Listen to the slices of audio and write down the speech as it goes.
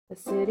A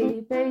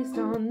city based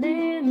on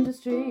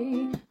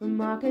industry, from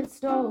market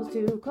stalls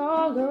to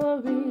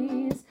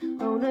collieries,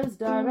 owners,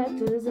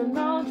 directors and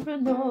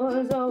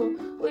entrepreneurs. Oh,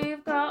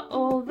 we've got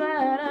all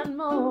that and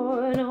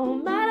more. No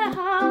matter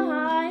how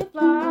high you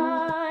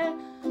fly,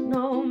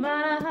 no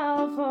matter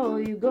how far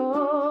you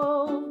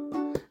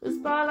go, the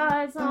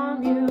spotlight's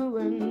on you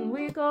and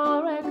we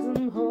call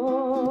Wrexham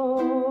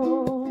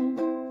home.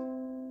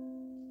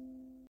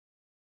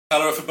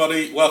 Hello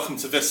everybody, welcome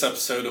to this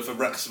episode of the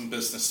Wrexham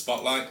Business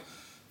Spotlight.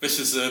 This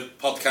is a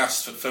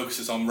podcast that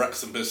focuses on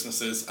Wrexham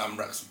businesses and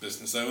Wrexham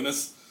business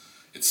owners.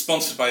 It's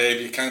sponsored by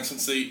AB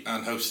Accountancy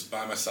and hosted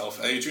by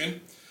myself,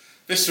 Adrian.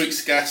 This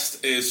week's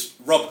guest is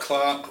Rob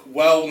Clark,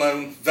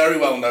 very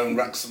well-known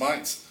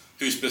Wrexhamite,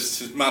 whose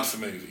business is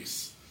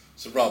Mad4Movies.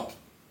 So Rob,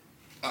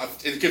 I've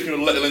given you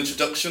a little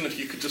introduction. If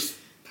you could just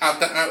pad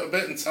that out a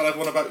bit and tell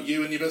everyone about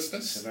you and your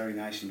business. It's a very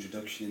nice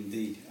introduction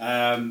indeed.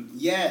 I've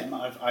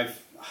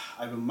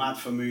run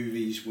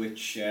Mad4Movies,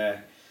 which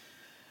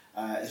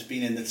has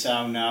been in the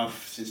town now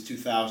since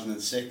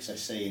 2006. I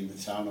say in the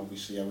town,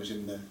 obviously I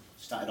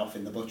started off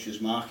in the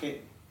Butcher's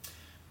Market.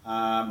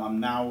 I'm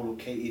now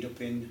located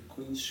up in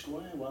Queen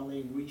Square while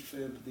they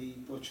refurb the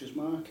Butcher's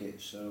Market.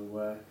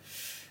 So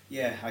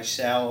I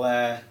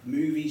sell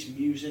movies,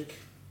 music,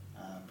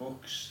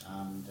 books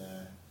and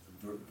a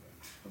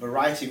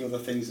variety of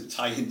other things that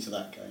tie into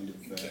that kind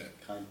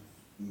of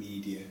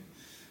media.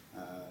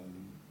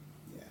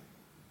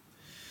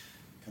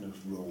 Kind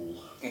of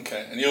role.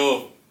 Okay, and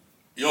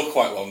you're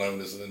quite well known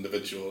as an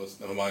individual,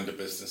 never mind a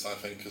business, I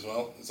think, as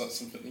well. Is that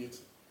something you'd...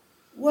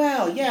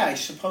 Well, yeah, I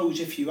suppose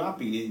if you have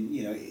been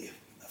in,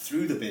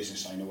 through the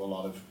business, I know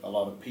a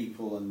lot of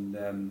people,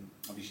 and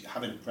obviously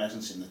having a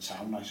presence in the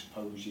town, I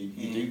suppose you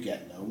do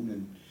get known.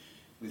 And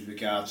with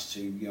regards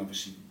to,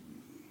 obviously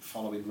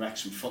following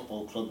Wrexham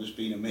Football Club has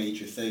been a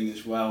major thing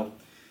as well.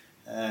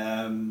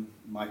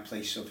 My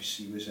place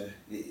obviously was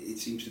it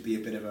seems to be a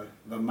bit of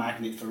a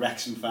magnet for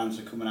Wrexham fans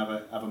to come and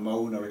have a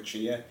moan or a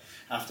cheer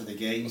after the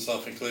game.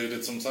 Myself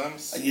included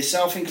sometimes. And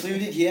yourself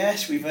included,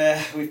 yes.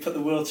 We've put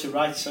the world to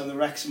rights on the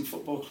Wrexham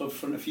Football Club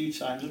front a few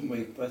times, haven't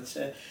we? But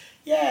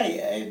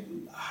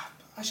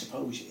I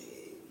suppose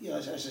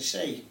as I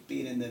say,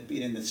 being in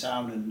the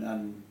town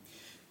and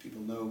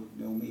people know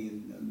me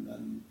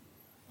and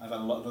I've had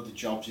a lot of other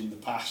jobs in the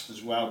past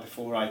as well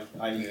before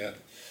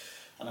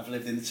and I've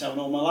lived in the town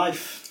all my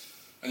life.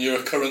 And you're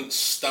a current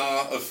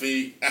star of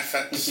the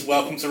FX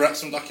Welcome to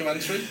Wrexham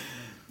documentary?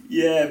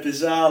 Yeah,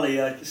 bizarrely,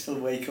 I can still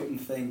wake up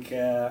and think,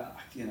 how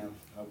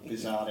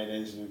bizarre it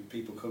is, and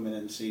people come in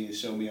and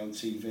show me on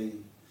TV.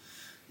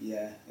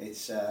 Yeah,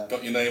 it's...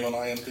 Got your name on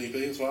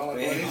IMDb as well, I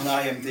believe? On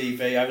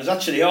IMDb. I was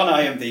actually on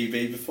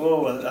IMDb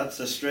before. Well, that's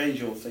a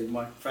strange old thing.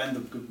 My friend,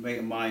 a good mate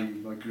of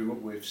mine, I grew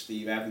up with,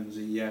 Steve Evans,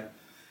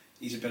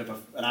 he's a bit of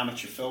an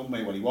amateur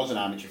filmmaker. Well, he was an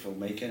amateur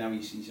filmmaker. Now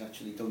he's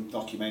actually done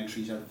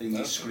documentaries and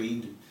things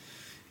screened,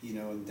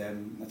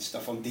 and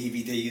stuff on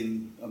DVD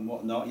and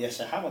whatnot.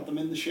 Yes, I have had them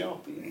in the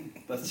shop.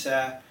 But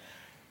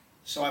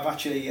so I've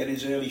actually, in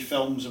his early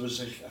films, I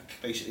was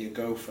basically a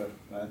gopher.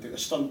 A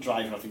stunt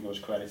driver, I think I was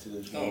credited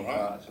as well. Oh,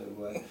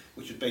 right.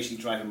 Which was basically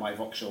driving my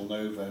Vauxhall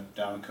Nova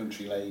down a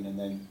country lane and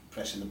then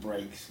pressing the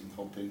brakes and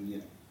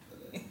hoping,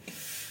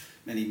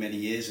 many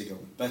years ago.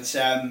 But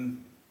I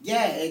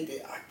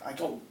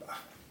got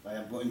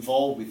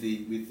involved with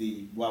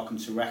the Welcome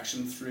to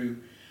Wrexham through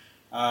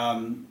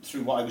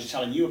what I was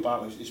telling you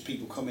about is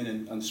people coming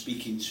and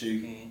speaking to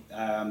me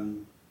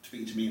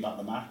about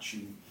the match.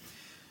 And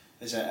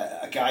there's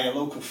a guy, a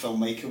local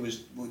filmmaker,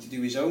 wanted to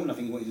do his own. I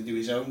think he wanted to do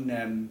his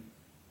own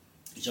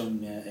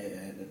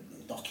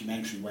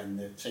documentary when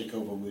the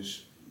takeover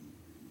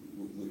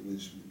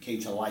came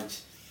to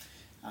light,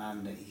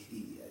 and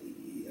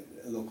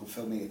a local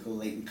filmmaker called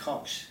Leighton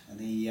Cox,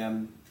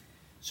 and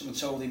someone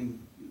told him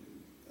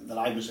that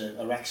I was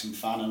a Wrexham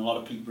fan, and a lot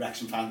of people,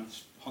 Wrexham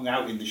fans, hung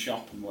out in the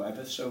shop and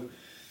whatever. So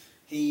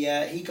he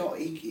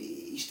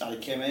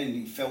came in and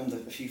he filmed a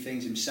few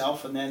things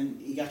himself, and then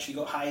he actually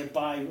got hired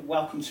by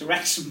Welcome to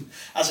Wrexham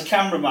as a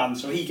cameraman.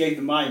 So he gave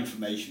them my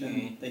information,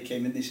 and they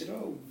came in. They said,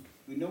 "Oh,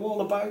 we know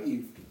all about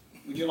you.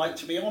 Would you like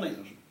to be on it?"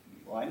 I was,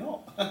 why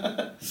not?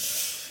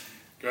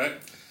 Great.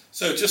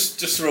 So just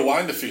to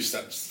rewind a few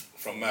steps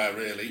from there,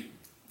 really.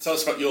 Tell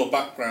us about your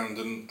background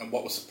and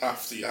what was the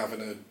path to you having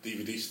a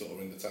DVD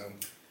store in the town?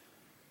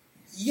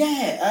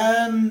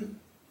 Yeah,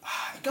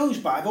 it goes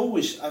back. I've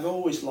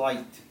always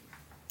liked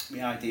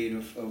the idea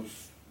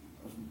of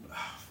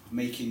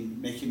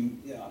making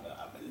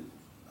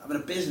having a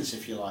business,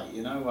 if you like.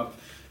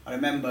 I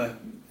remember,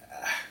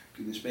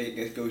 goodness me,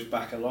 it goes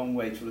back a long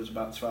way till I was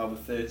about 12 or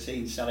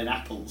 13, selling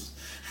apples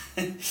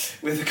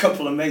with a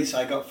couple of mates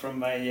I got from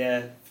my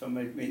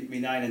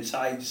nine and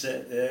tides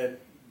at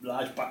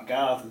large back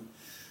garden.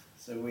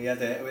 So we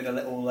had a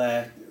little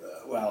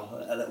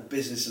well, a little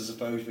business, I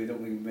suppose. We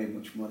don't really make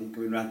much money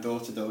going around door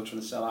to door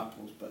trying to sell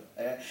apples, but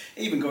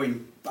even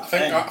going back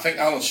I think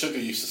Alan Sugar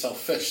used to sell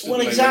fish, didn't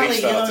well, he, exactly. when he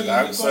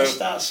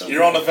started out, so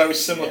you're on a very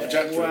similar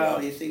trajectory. Well,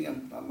 now. you think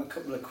I'm a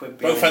couple of quid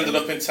Both behind.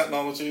 ended up in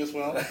technology as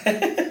well.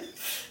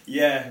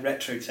 Yeah,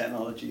 retro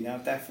technology now,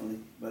 definitely.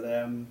 But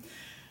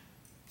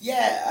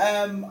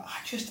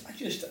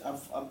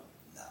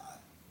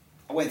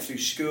I went through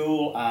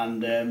school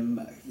and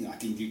I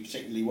didn't do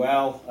particularly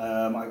well.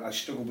 I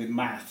struggled with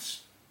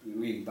maths,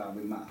 really bad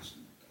with maths.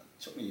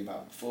 It took me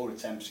about 4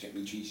 attempts to get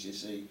me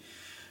GCSE.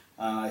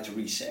 I had to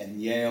resit in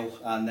Yale,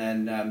 and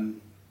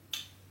then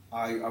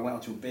I went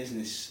on to a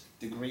business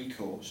degree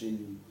course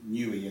in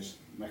Newey, as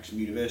Wrexham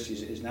University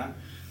as it is now.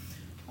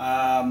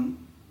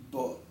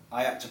 But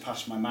I had to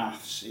pass my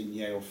maths in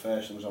Yale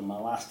first. I was on my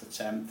last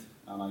attempt,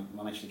 and I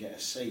managed to get a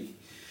C.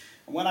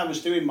 And when I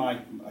was doing I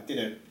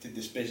did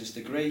this business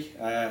degree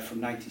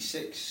from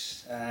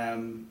 '96,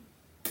 and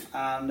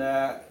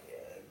I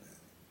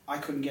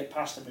couldn't get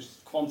past it. It was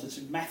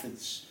quantitative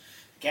methods.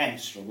 Again,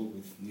 struggled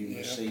with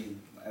numeracy and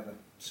whatever.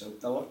 So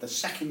the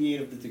second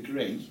year of the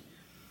degree,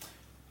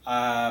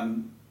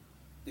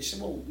 they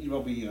said, well,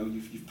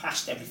 you've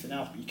passed everything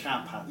else, but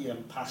you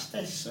haven't passed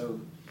this. So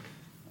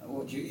I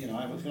was going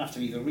to have to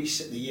either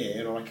resit the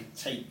year, or I could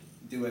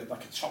do a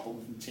top up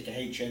and take a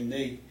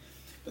HND.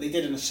 But they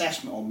did an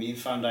assessment on me and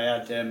found I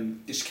had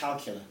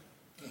dyscalculia,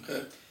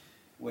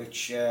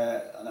 which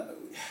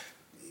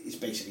is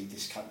basically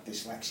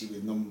dyslexia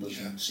with numbers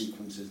and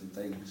sequences and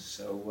things.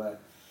 So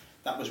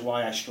that was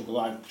why I struggled.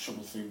 I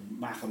struggled through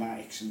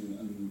mathematics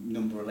and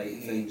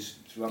number-related things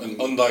throughout. And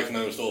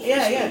undiagnosed all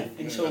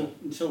through school.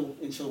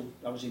 Until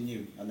I was in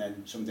uni, and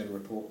then someone did a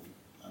report.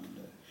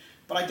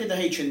 But I did the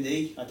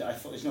HND. I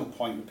thought there's no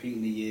point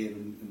repeating the year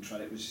and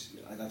trying. It was,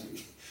 I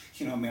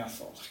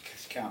thought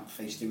I can't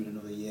face doing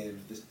another year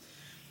of this.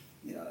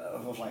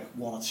 Of like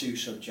 1 or 2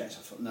 subjects.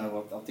 I thought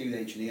no, I'll do the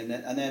HND,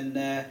 and then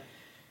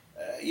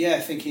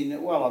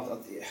thinking well,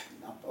 I'll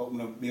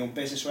open up my own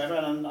business, or whatever,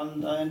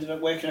 and I ended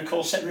up working a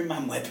call centre in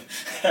Manweb.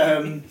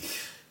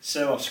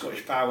 So of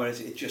Scottish Power,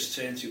 it just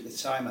turned to at the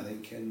time, I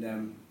think,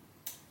 and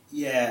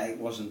it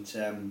wasn't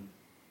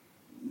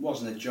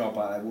a job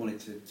I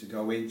wanted to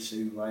go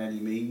into by any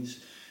means,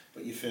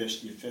 but your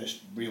first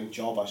real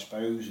job, I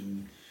suppose,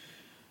 and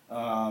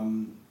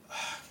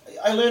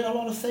I learned a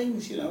lot of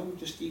things,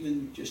 just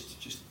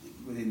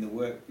within the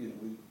work,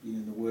 being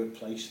in the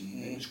workplace,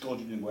 and it was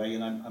good in a way,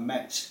 and I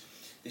met.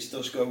 This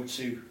does go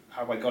to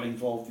how I got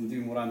involved in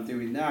doing what I'm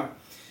doing now.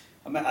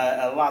 I met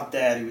a lad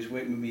there who was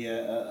working with me,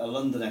 a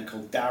Londoner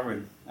called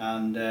Darren,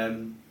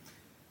 and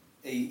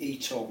he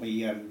taught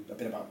me a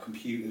bit about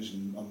computers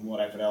and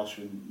whatever else.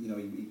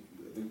 When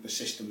the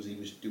systems, he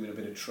was doing a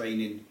bit of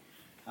training,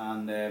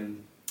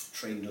 and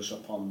trained us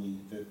up on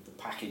the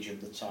package at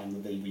the time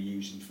that they were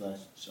using for their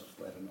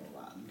software and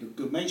all that. And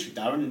good mates with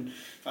Darren, and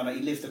found out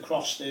he lived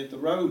across the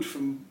road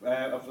from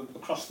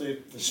across the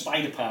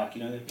Spider Park. I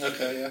lived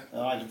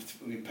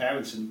with my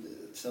parents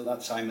at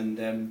that time,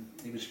 and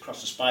he was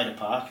across the Spider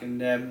Park,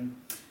 and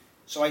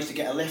so I used to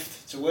get a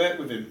lift to work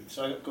with him.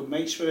 So I got good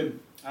mates with him.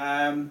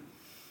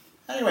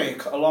 Anyway,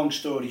 cut a long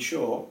story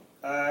short,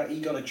 he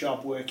got a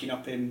job working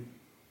up in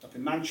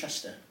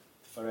Manchester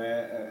for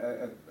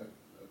a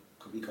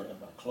company called a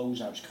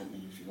closeouts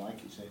company, if you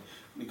like. It's a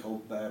company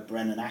called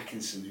Brennan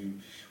Atkinson, who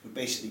would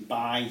basically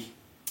buy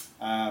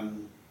a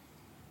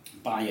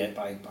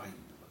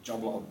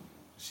job lot of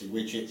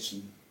widgets,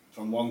 and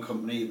from one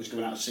company it was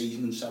going out of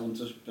season and selling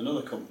to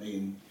another company,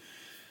 and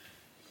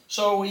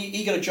so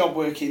he got a job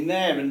working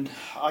there, and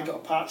I got a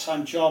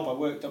part-time job. I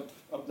worked up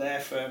there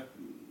for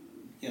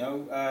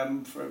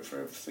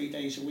 3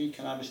 days a week,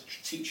 and I was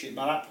teaching.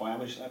 By that point, I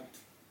was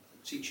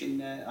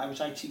teaching. I was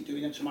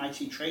doing some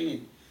IT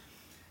training.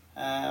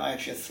 I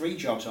actually had 3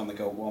 jobs on the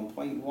go at one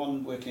point.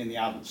 One working in the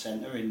adult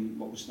centre in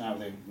what was now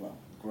the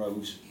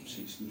Groves,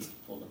 it's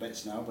all the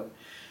bits now, but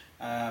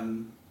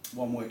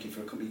one working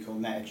for a company called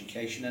Net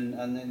Education, and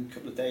then a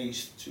couple of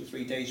days, 2 or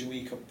 3 days a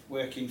week up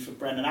working for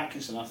Brennan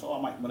Atkinson. I thought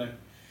I might want to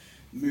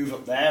move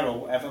up there or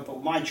whatever,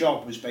 but my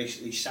job was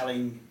basically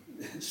selling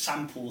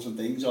samples and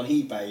things on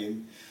eBay,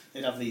 and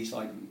they'd have these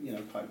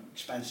quite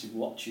expensive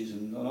watches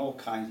and all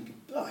kinds.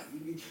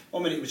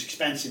 One minute it was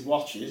expensive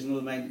watches,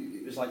 another minute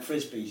it was like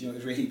frisbees.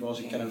 It really was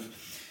a kind of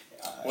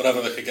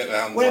whatever they could get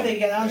their hands on. Whatever they could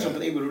get their hands on, but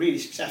they were a really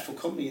successful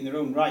company in their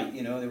own right.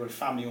 They were a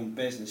family-owned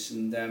business,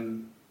 and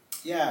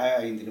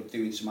I ended up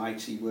doing some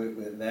IT work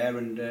with there,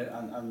 and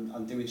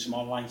doing some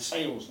online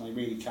sales, and I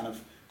really kind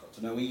of got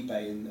to know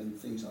eBay and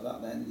things like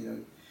that then.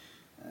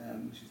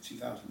 This was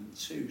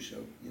 2002, so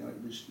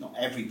it was not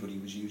everybody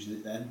was using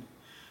it then.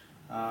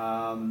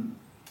 And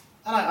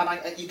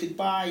you could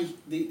buy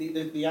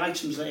the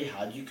items they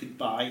had. You could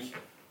buy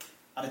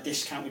at a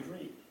discounted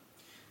rate.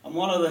 And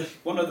one of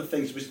the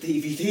things was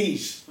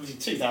DVDs. It was in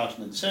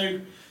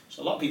 2002,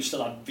 so a lot of people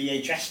still had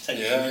VHS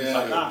tapes and things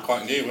like that.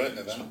 Quite new, weren't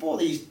they then? So I bought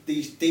these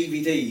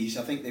DVDs.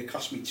 I think they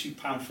cost me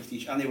 £2.50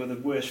 each, and they were the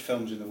worst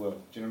films in the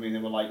world. Do you know what I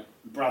mean? They were like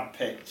Brad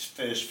Pitt's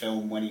first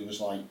film when he was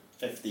like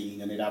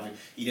 15, and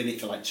he'd in it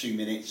for like 2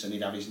 minutes, and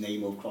he'd have his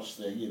name across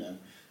the,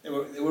 they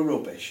were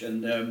rubbish,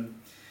 and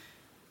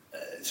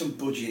some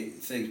budget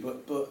things.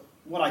 But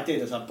what I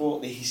did is I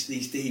bought these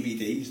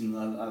DVDs, and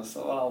I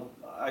thought, well,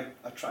 I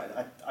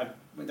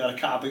went down a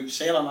car boot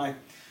sale, and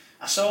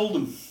I sold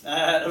them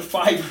at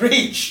 £5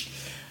 each.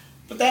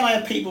 But then I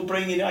had people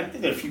bringing, I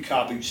did a few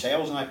car boot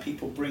sales, and I had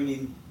people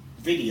bringing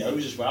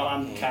videos as well,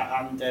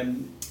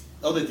 and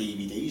other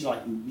DVDs,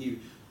 like new,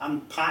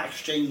 and part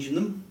exchanging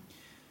them.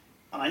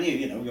 And I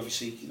knew,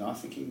 obviously, I'm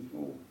thinking,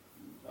 well,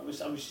 I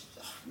was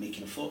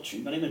making a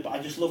fortune, but anyway, but I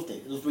just loved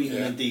it. I loved reading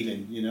and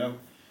dealing,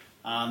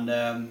 And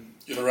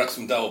you're a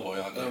Wrexham Dell boy,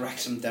 aren't you? A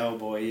Wrexham Dell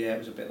boy, yeah, it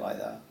was a bit like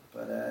that.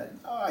 But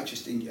I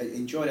just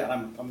enjoyed it,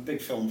 and I'm a big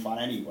film fan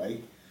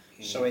anyway,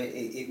 so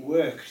it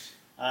worked.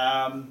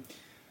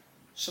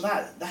 So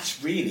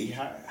that's really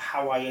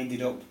how I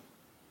ended up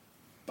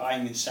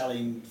buying and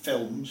selling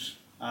films.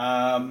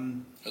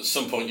 At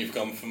some point, you've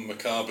gone from the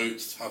car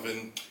boots to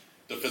having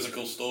the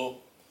physical store.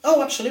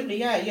 Oh, absolutely,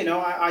 yeah.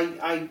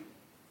 I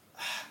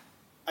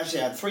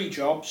had 3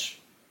 jobs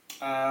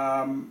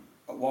at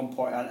one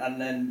point,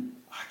 and then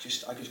I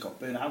just got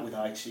burnt out with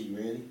IT.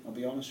 Really, I'll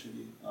be honest with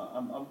you.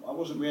 I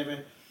wasn't really.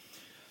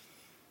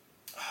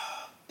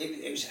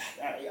 It was.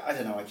 I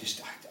don't know. I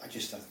just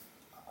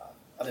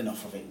had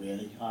enough of it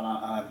really, and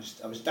I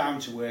was down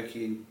to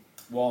working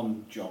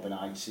one job in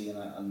IT,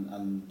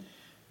 and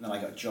then I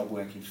got a job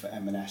working for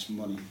M&S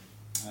Money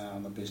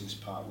on the business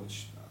part,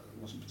 which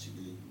I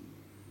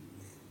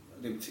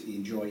didn't particularly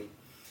enjoy.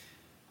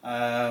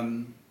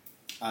 And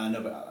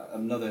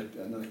another.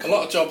 A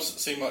lot of jobs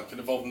seem like could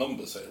involve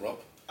numbers here, Rob.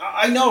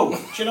 I know.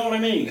 Do you know what I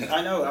mean?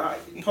 I know.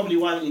 Probably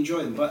why I didn't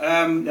enjoy them, but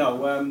no.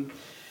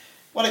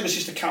 Well, it was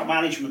just account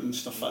management and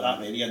stuff like that,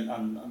 really,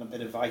 and a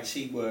bit of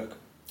IT work.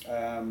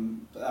 I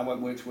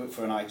went to work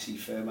for an IT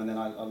firm, and then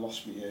I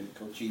lost my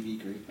called GB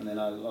Group, and then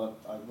I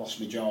lost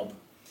my job,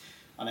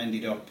 and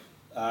ended up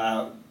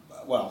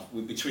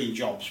between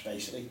jobs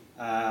basically.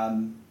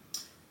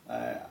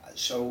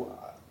 So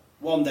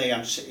one day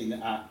I'm sitting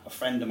at a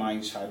friend of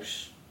mine's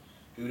house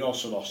who had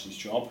also lost his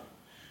job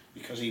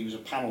because he was a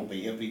panel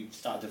beater. He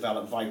started to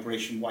develop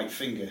vibration white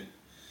finger.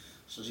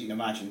 So as you can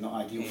imagine, not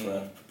ideal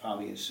for panel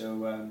beaters.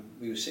 So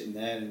we were sitting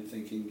there and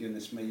thinking,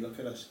 goodness me, look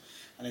at us.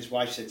 And his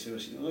wife said to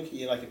us, look at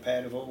you like a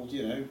pair of old,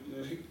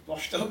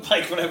 washed up,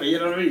 like whatever, you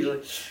know what I mean? He's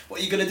like, what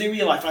are you going to do with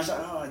your life? And I said,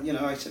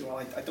 I said, well,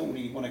 I don't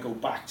really want to go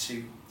back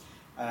to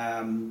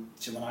an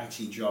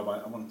IT job.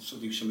 I want to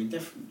do something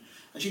different.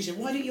 And she said,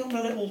 why don't you own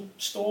a little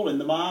stall in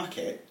the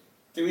market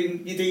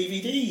doing your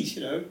DVDs,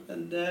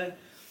 And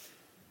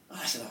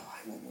I said,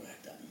 it won't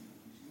work then.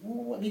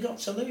 Well, what have you got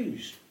to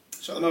lose?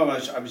 So at the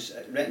moment I was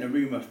renting a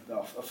room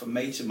off a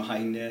mate of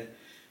mine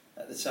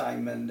at the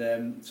time,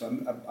 and so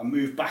I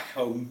moved back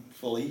home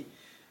fully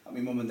at my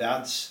mum and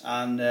dad's,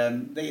 and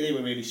they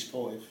were really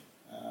supportive,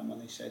 and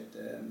they said,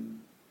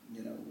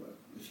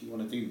 if you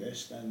want to do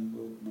this, then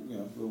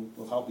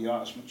we'll help you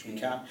out as much as we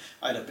can.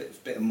 I had a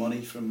bit of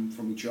money from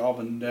my job,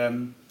 and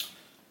I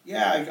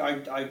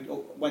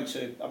went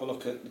to have a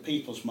look at the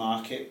People's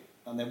Market,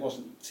 and there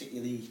wasn't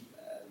particularly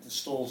the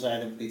stalls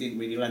there. They didn't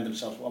really lend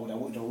themselves well. I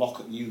wanted a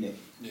lock-up unit.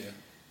 Yeah.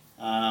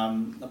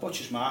 The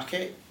Butcher's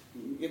Market,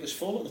 it was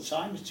full at the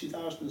time. It was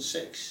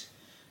 2006.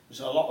 There was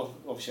a lot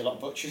of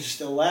butchers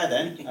still there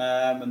then,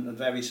 and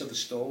various other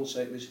stalls.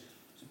 So it was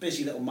a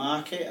busy little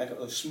market. I got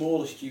the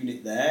smallest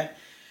unit there,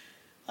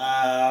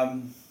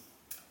 and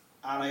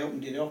I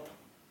opened it up,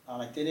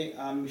 and I did it.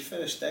 And my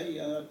first day,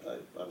 I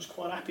was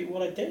quite happy with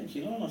what I did,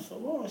 And I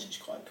thought, well, this is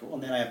quite cool.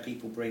 And then I had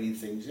people bringing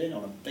things in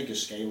on a bigger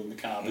scale in the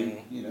car boot,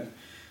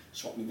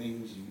 swapping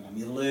things.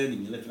 You're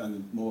learning. You're living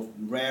on more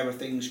rarer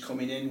things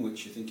coming in,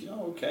 which you're thinking,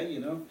 oh, okay,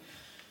 And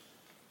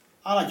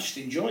I just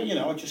enjoy,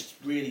 I just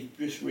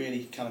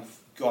really kind of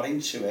got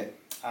into it.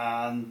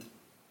 And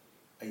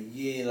a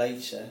year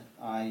later,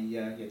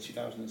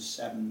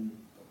 2007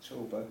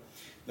 October,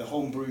 the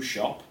homebrew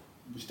shop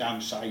was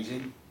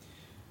downsizing,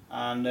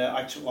 and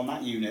I took on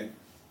that unit.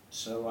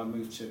 So I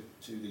moved to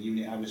the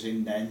unit I was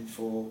in then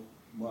for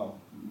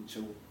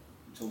until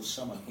the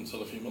summer.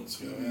 Until a few months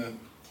ago, yeah.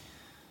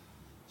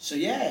 So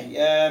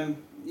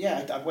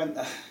I went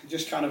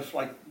just kind of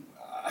like.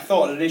 I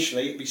thought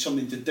initially it'd be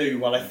something to do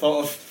while I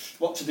thought of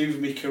what to do with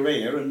my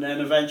career, and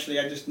then eventually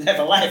I just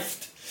never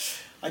left.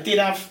 I did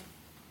have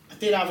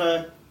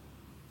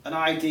an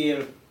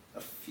idea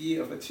of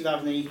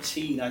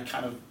 2018. I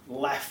kind of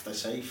left,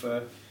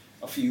 for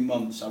a few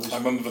months. I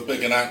remember the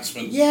big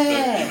announcement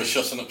that you were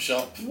shutting up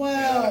shop.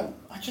 Well,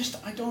 I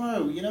don't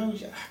know.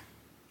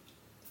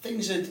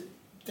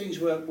 Things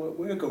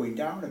were going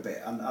down a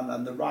bit,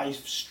 and the rise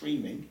of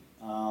streaming.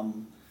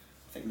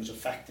 I think was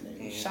affecting it.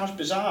 It sounds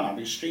bizarre now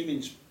because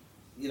streaming's,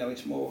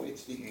 it's more,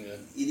 it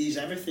is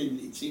everything.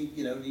 It seems,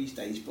 these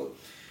days. But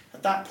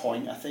at that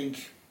point, I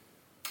think,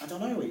 I don't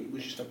know. It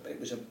was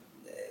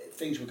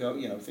things were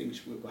going,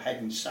 things were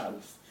heading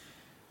south,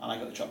 and I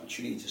got the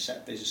opportunity to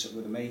set business up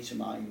with a mate of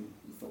mine.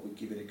 We thought we'd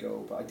give it a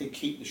go, but I did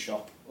keep the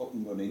shop up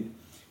and running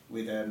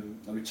with a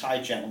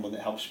retired gentleman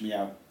that helps me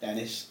out,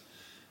 Dennis.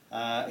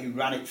 who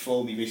ran it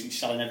for me, basically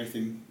selling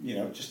everything,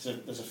 just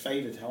as a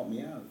favour to help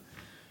me out.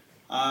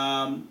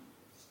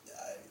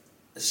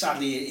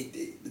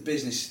 Sadly, the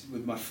business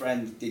with my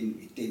friend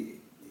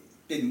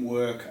didn't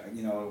work.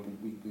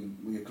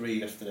 We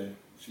agreed after a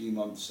few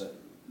months that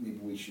maybe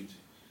we should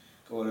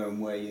go our own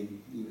way,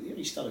 and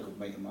he's still a good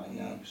mate of mine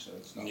now. So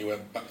it's not. And you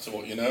went back to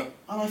what you know.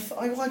 And I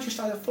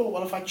thought,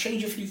 well, if I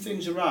change a few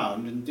things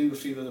around and do a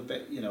few other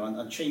bit,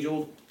 and change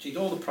all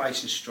the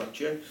pricing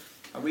structure,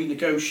 I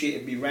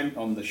renegotiated my rent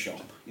on the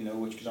shop,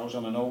 which because I was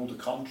on an older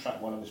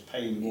contract when I was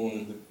paying more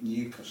than the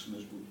new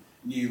customers,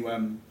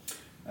 new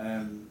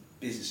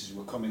businesses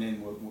were coming in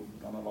were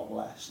on a lot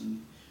less,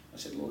 and I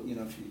said, look,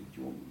 if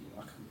you want,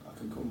 I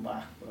can come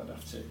back, but I'd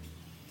have to.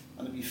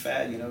 And to be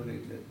fair,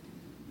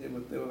 they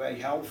were very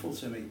helpful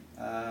to me,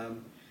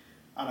 and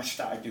I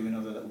started doing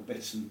other little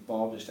bits and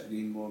bobs. I started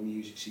doing more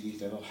music CDs,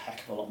 did a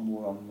heck of a lot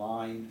more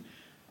online,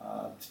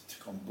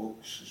 took on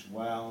books as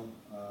well,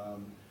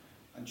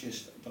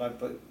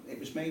 but it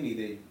was mainly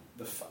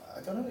the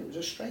I don't know, it was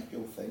a strange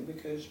old thing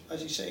because,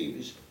 as you say, it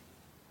was.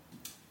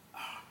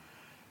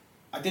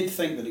 I did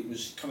think that it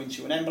was coming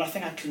to an end, but I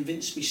think I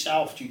convinced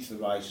myself due to the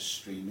rise of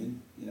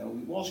streaming. It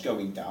was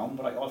going down,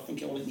 but I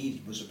think all it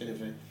needed was a bit of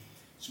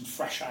some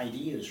fresh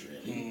ideas,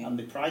 really, and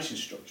the pricing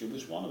structure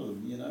was one of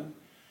them.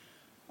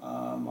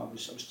 I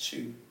was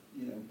too,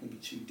 maybe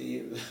too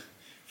dear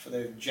for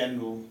the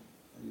general.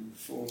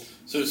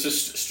 So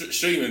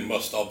streaming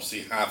must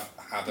obviously have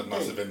had a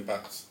massive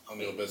impact on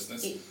your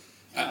business,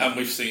 and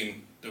we've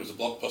seen there was a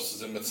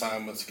Blockbusters in the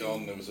town that's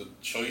gone. There was a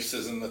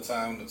Choices in the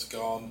town that's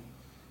gone.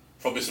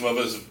 Probably some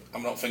others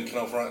I'm not thinking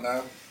of right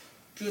now.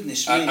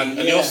 Goodness me! And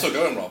you're still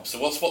going, Rob. So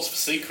what's the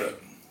secret?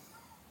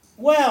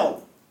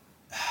 Well,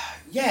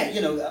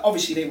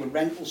 obviously they were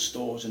rental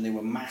stores and they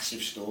were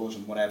massive stores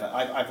and whatever.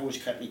 I've always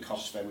kept my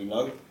costs very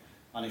low,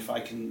 and if I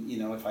can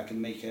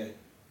make a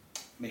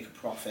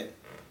profit,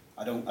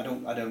 I don't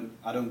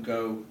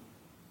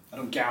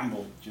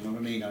gamble. Do you know what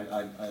I mean?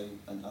 I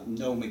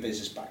know my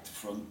business back to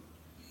front.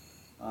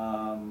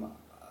 I'm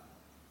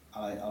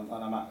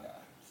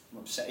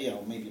upset,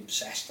 maybe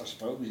obsessed, I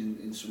suppose,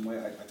 in some way.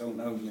 I don't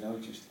know,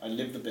 just I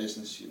live the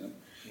business,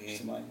 just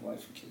to my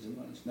wife and kids and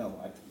mine. No,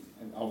 I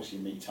obviously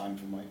make time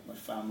for my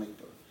family,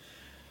 but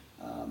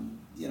I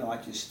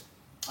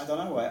don't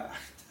know.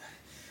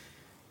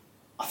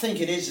 I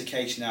think it is the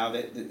case now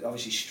that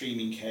obviously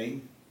streaming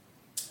came,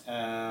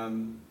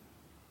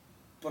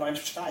 but I've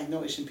started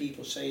noticing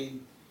people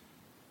saying,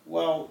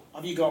 well,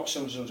 have you got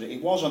so and so?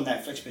 It was on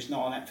Netflix, but it's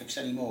not on Netflix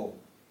anymore.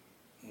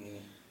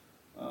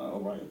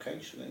 Right, okay,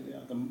 so there we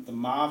are. The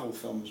Marvel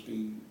film's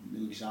been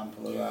an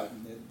example of that.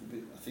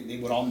 I think they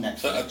were on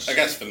Netflix. So I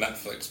guess the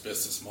Netflix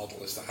business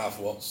model is to have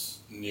what's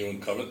new and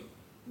current.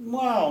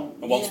 Well,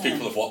 and once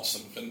people have watched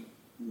something,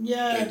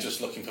 they're just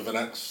looking for the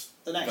next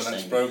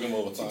program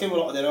all the time. They do a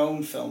lot of their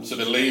own films. So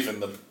they're leaving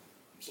the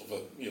sort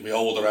of the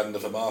older end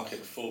of the market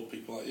for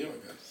people like you,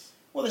 I guess.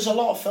 Well, there's a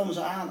lot of films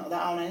that aren't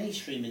on any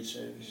streaming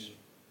service.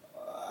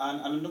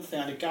 And another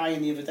thing, I had a guy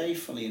in the other day,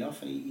 funny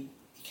enough, and he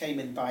came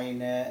in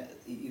buying,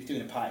 he was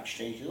doing a part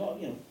exchange, a lot,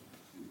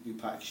 do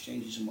part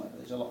exchanges and whatever.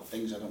 There's a lot of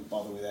things I don't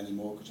bother with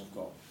anymore because I've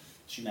got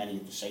too many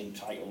of the same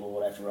title or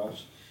whatever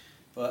else.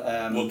 But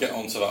we'll get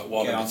onto that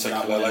one in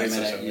particular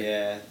later, shall we?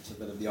 Yeah, it's a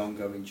bit of the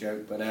ongoing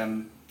joke. But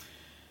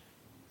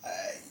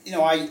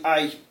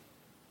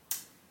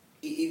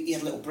he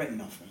had Little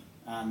Britain off me,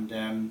 and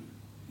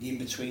the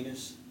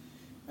In-Betweeners,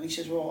 and he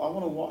says, well, I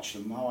want to watch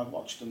them. How I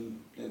watch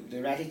them,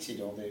 they're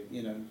edited, or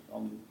they're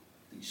on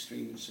these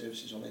streaming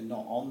services, or they're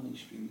not on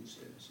these streaming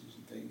services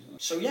and things.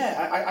 So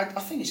yeah,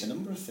 I think it's a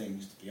number of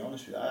things, to be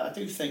honest with you. I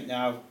do think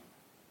now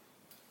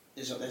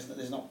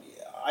there's not.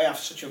 I have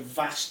such a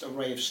vast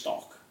array of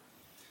stock.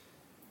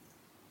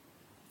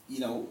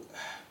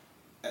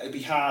 It'd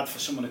be hard for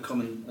someone to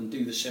come and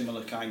do the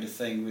similar kind of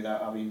thing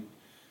without having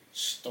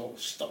stock,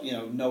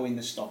 knowing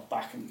the stock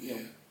back and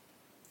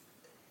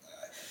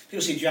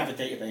people say, do you have a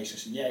database? I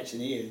said, yeah, it's in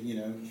here.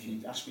 If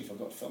you ask me if I've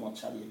got a film, I'll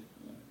tell you.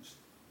 It's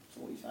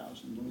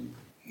 40,000.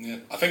 Yeah,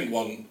 I think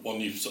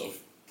one you've sort of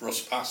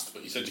brushed past,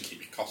 but you said you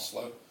keep your costs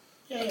low.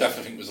 Yeah, I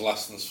definitely think there's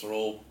lessons for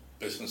all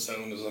business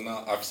owners and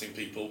that. I've seen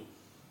people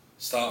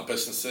start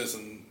businesses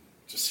and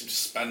just seem to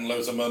spend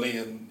loads of money,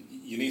 and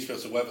you need to be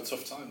able to weather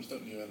tough times,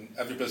 don't you? And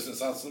every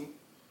business has them.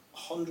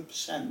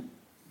 100%.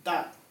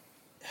 That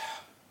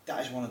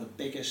is one of the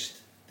biggest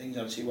things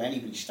I would say when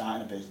anybody's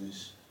starting a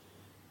business.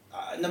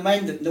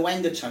 No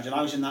end of times when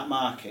I was in that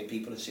market,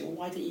 people would say, well,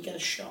 why didn't you get a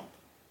shop?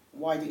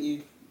 Why didn't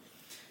you?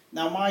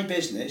 Now my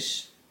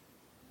business,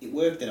 it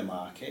worked in a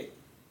market.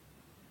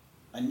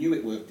 I knew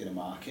it worked in a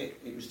market.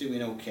 It was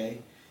doing okay.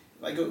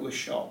 If I go to a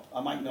shop, I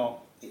might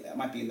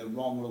be in the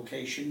wrong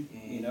location.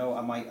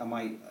 I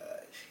might.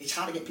 It's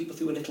hard to get people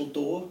through a little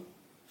door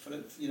for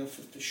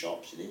the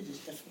shops. It's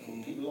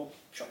difficult. People,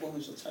 shop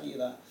owners will tell you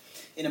that.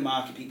 In a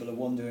market, people are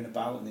wandering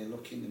about and they're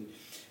looking. And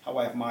how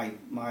I have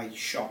my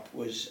shop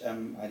was,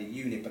 I had a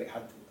unit, but it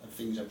had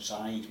things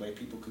outside where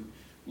people could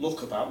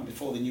look about, and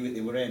before they knew it,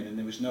 they were in, and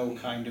there was no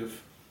kind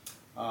of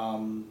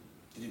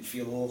didn't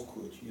feel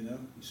awkward, you know.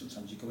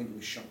 Sometimes you go into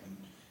a shop and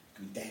it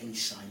can be deadly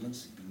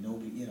silence, there can be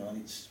nobody, you know, and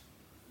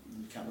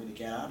you can't really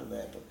get out of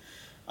there. But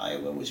I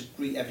always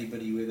greet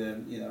everybody with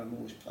you know, I'm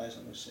always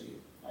pleasant. I say,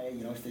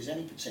 you know, if there's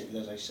any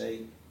particulars, I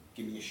say,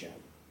 give me a shout.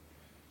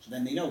 So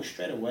then they know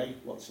straight away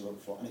what to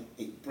look for, and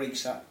it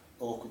breaks that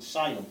awkward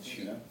silence,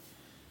 you know.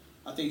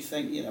 I do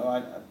think, you know,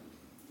 I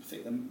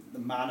think the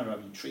manner how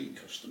you treat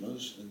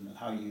customers and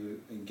how you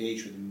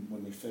engage with them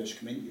when they first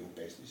come into your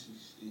business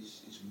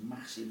is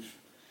massive.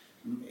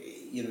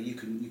 You know, you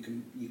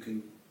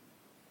can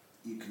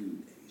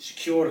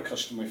secure a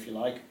customer if you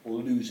like, or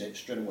lose it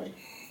straight away,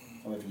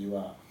 however you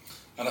are.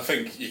 And I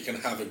think you can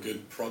have a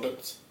good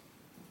product.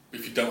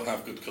 If you don't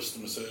have good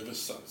customer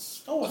service,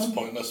 that's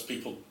pointless.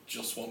 People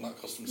just want that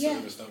customer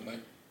service, don't they?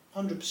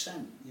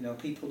 100%. You know,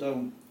 people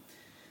don't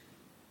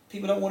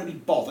want to be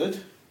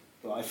bothered,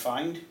 but I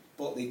find,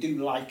 but they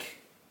do like,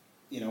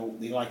 you know,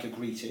 they like a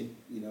greeting,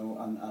 you know,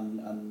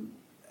 and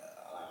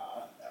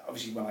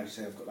obviously when I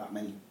say I've got that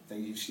many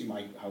things, you see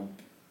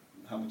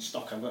how much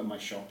stock I've got in my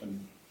shop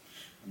and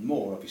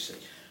more, obviously,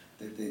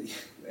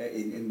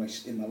 in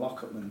my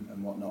lockup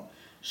and whatnot.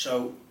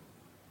 So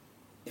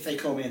if they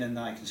come in and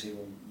I can say,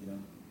 well, you know,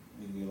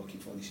 what are you looking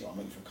for? And they say, oh, I'm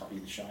looking for a copy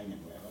of The Shining,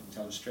 whatever. I can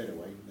tell them straight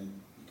away, then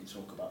you can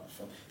talk about the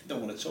film. If they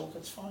don't want to talk,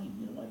 that's fine.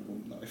 You know,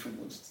 not everyone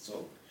wants to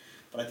talk.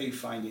 But I do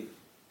find it,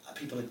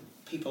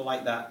 people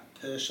like that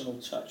personal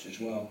touch as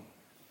well.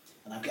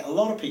 And I get a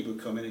lot of people who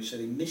come in and say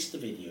they miss the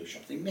video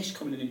shop. They miss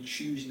coming in and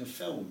choosing a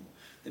film.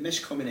 They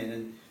miss coming in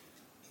and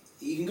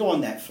you can go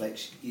on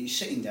Netflix, you're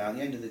sitting down at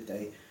the end of the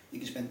day, you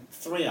can spend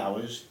 3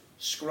 hours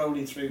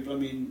scrolling through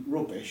blooming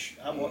rubbish,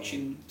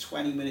 watching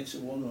 20 minutes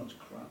of one, that's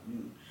crap,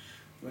 you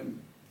know,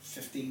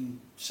 15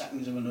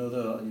 seconds of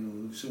another, you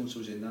know,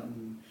 so-and-so's in that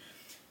one.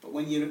 But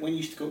when you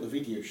used to go to the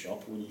video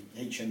shop, or when you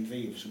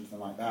HMV or something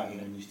like that, you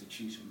know, and you used to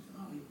choose something,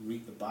 you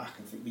read the back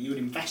and think, but you had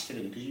invested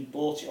in it because you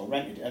bought it or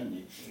rented it, hadn't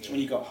you? So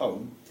when you got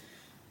home,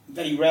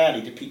 very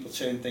rarely do people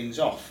turn things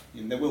off.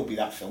 You know, there will be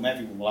that film,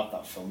 everyone will have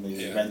that film,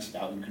 they rented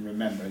out and you can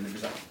remember it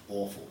because that's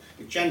awful.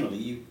 But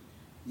generally,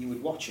 you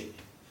would watch it.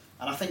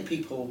 And I think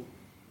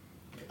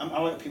I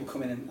like people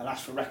come in and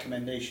ask for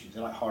recommendations.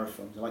 They like horror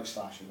films, they like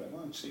slasher.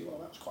 Well, see, well,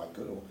 that's quite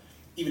good. Or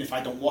even if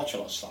I don't watch a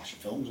lot of slasher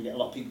films, I get a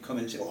lot of people come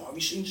in and say, oh, have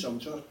you seen some?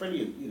 So that's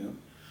brilliant, you know.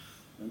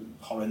 And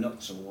horror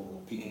nuts or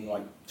people who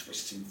like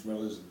twists and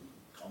thrillers and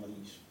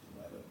comedies,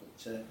 whatever.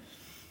 But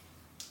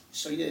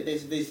so yeah,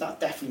 there's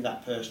definitely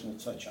that personal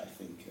touch. I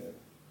think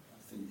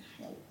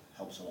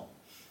helps a lot.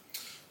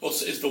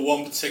 What's is the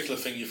one particular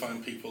thing you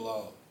find people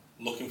are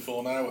looking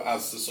for now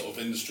as the sort of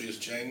industry has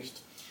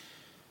changed?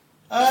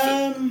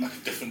 Like a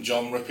different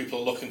genre people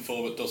are looking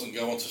for that doesn't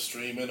go onto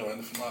streaming or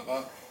anything like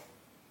that?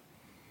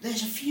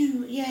 There's a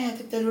few, yeah.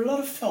 There are a lot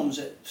of films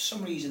that for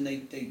some reason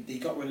they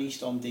got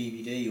released on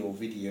DVD or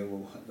video or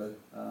whatever.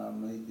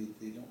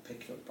 They don't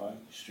pick it up by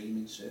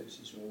streaming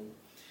services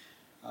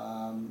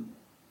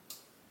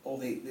or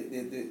they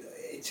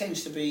it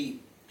tends to be,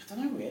 I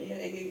don't know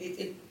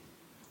really.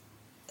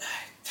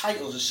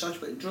 Titles as such,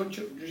 but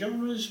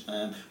genres,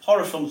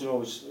 horror films are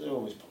always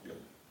popular.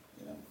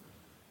 You know,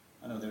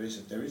 I know there is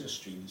a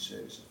streaming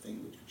service I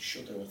think which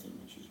Shudder I think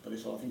but I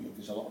think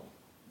there's a lot of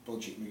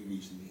budget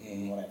movies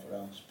and whatever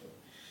else. But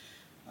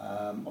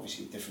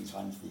obviously at different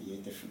times of the year,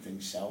 different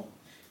things sell.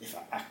 If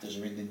actors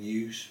are in the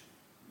news,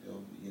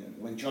 you know,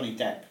 when Johnny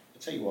Depp, I'll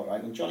tell you what,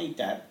 right? When Johnny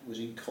Depp was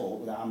in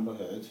court with Amber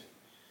Heard,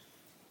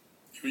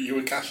 you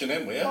were cashing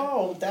in, were you?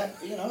 Oh,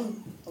 Depp, you know,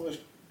 I was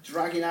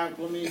dragging out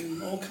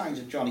blooming all kinds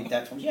of Johnny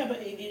Depp films. Yeah,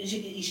 but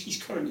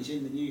he's current, he's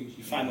in the news.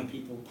 You find when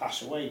people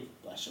pass away,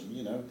 bless them,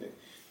 you know,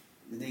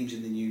 the name's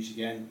in the news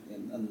again,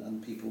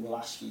 and people will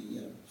ask you,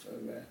 you know, for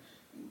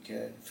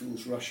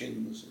Fools Rush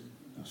In was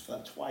asked for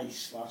that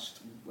twice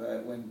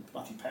when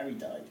Matthew Perry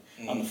died,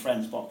 on the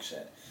Friends box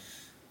set.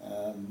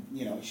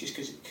 You know, it's just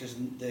because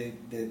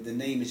the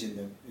name is in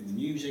the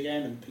news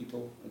again, and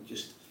people are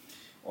just,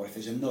 or if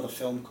there's another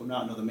film coming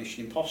out, another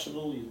Mission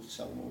Impossible, you'll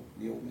sell more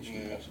the old Mission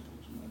Impossible.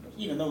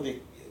 Even though the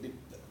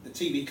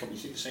TV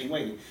companies do it the same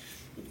way.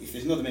 If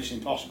there's another Mission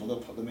Impossible, they'll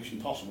put the Mission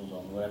Impossibles on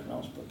or whatever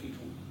else. But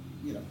people,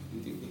 you know,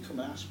 they come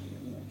and ask me,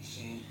 you know.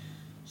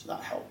 So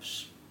that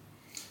helps.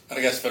 And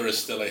I guess there is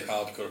still a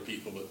hardcore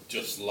people that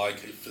just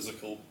like a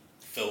physical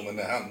film in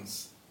their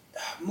hands.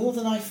 More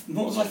than I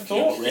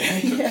thought, really.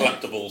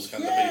 Collectibles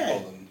kind of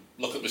people, and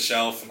look at the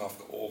shelf, and I've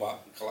got all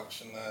that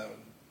collection there.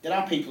 There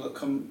are people that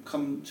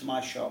come to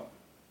my shop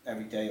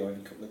every day or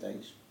every couple of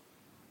days,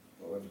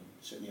 or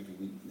certainly every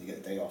week when they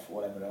get a day off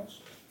or whatever else,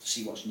 to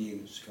see what's new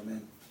to come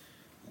in.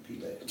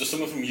 Do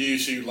some of them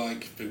use you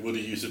like they would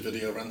use a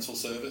video rental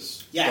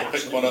service? Yeah, they'll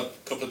pick one up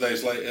a couple of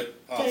days later,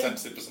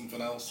 tempted it for something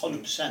else?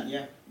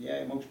 100%,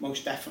 yeah,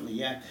 most definitely,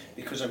 yeah.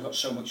 Because I've got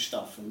so much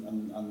stuff,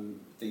 and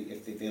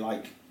if they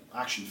like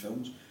action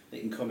films, they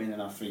can come in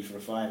and have 3 for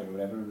a £5 or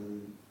whatever,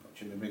 and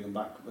bring them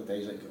back a couple of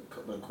days, like a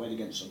couple of quid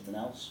against something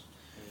else.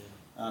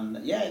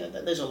 And yeah,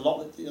 there's a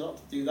lot to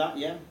do that,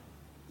 yeah.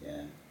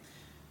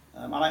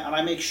 And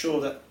I make sure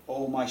that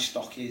all my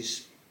stock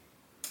is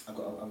I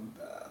bought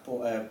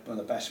one of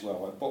the best.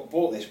 Well, I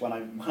bought this when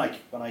I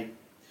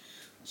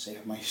let's say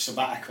my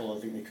sabbatical. I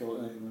think they call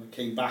it. When I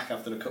came back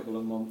after a couple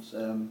of months,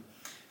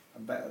 I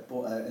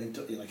bought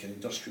like an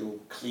industrial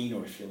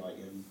cleaner, if you like,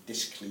 a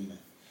disc cleaner,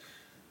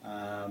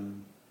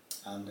 and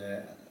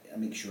I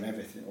make sure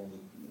everything,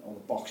 all the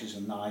boxes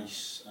are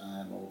nice,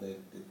 all the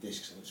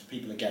discs. So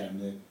people are getting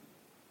them.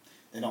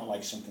 They're not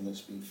like something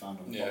that's been found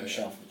on the bottom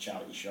shelf of a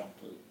charity shop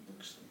that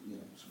looks,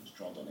 someone's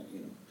trod on it,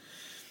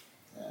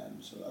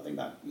 So I think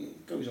that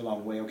goes a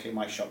long way. Okay,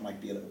 my shop might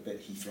be a little bit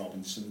Heath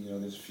Robinson,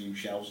 there's a few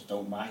shelves that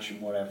don't match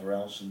and whatever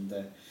else,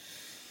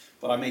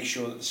 but I make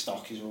sure that the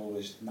stock is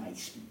always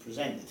nicely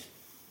presented,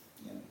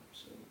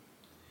 So,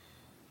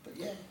 but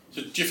yeah.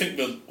 So do you think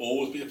there'll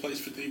always be a place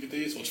for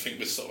DVDs, or do you think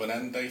there's sort of an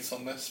end date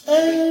on this?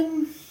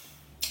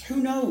 Who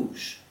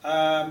knows?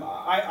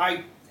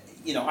 I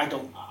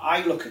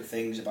look at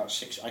things about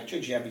I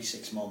judge every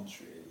 6 months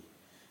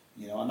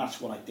really, and that's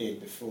what I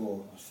did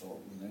before. I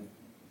thought,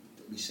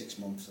 it'll be 6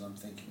 months, and I'm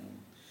thinking,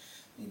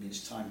 maybe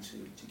it's time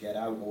to get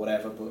out or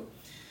whatever. But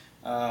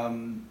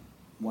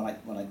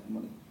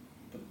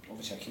but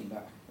obviously I came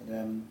back. But,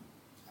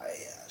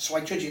 so I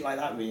judge it like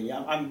that really.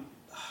 I'm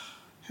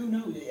who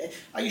knows?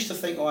 I used to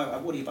think, I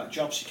worry about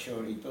job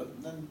security,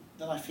 but then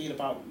I feel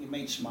about your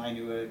mates of mine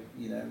who are,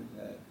 in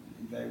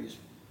various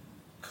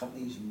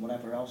companies and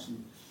whatever else,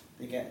 and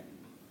they get,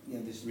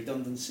 there's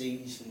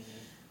redundancies.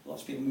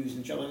 Lots of people losing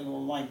their job.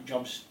 Well, my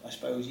jobs, I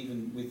suppose,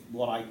 even with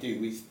what I do,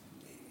 with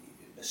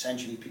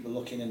essentially people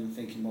looking in and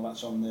thinking, well,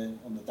 that's on the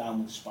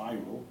downward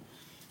spiral,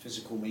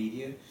 physical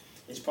media.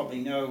 It's probably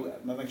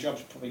my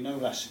job's probably no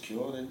less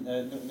secure than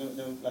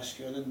no less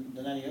secure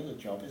than any other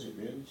job, is it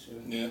really? So,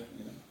 yeah.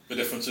 The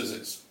difference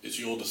is it's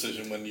your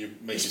decision when you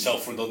make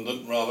yourself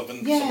redundant rather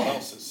than someone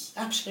else's.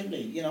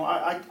 Absolutely.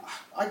 I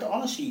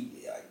honestly,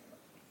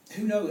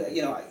 who knows?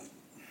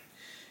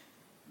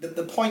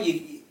 The point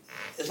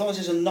as long as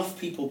there's enough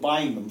people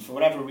buying them for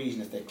whatever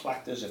reason, if they're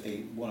collectors, if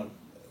they want to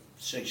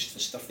search for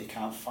stuff they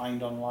can't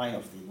find online, or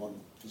if they want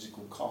a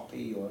physical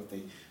copy, or if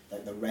they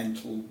like the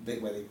rental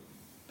bit where they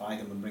buy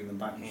them and bring them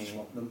back and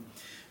swap them.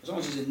 As long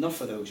as there's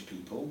enough of those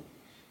people,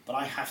 but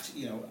I have to.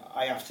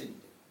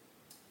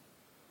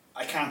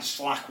 I can't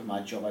slack with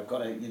my job. I've got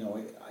to,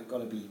 I've got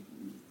to be.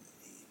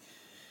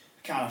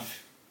 I can't have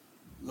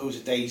loads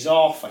of days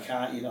off. I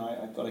can't,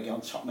 I've got to get on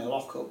top of my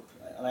lockup,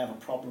 and I have a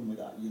problem with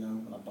that.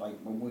 And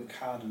I work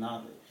hard and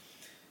have it.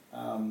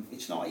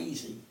 It's not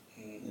easy,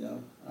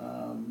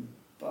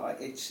 but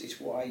it's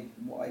it's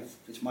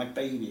my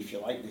baby, if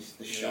you like, this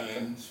shop,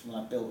 and when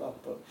I built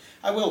up. But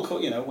I will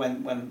cut,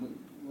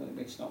 when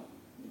it's not,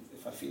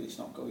 if I feel it's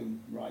not going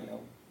right,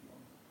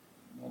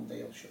 one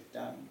day I'll shut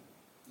down.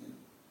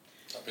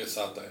 That'd be a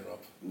sad day, Rob.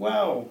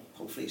 Well,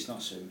 hopefully it's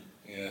not soon.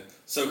 Yeah.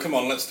 So come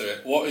on, let's do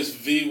it. What is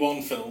the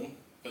one film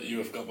that you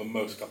have got the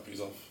most copies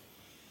of?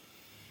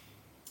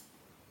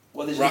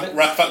 Well, there's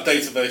Rack that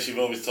database you've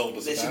always told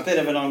us about. It's a bit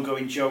of an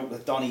ongoing joke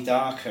with Donnie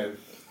Darko.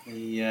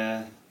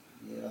 I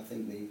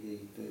think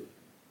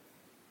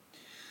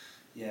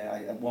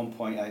at one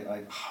point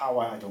I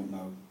don't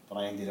know, but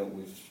I ended up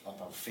with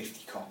about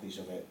 50 copies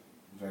of it.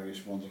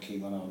 Various ones that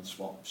came on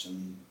swaps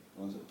and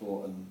ones that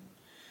bought, and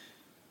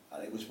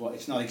it was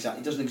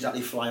it doesn't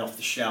exactly fly off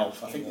the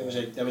shelf. I think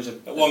there was a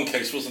one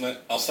case, wasn't it?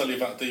 I'll sell you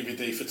that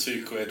DVD for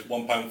 £2,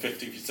 £1.50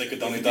 if you take a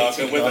Donnie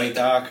Darko with Donnie it.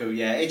 Darko,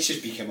 yeah. It's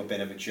just become a bit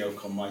of a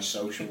joke on my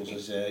socials,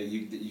 as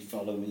you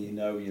follow me,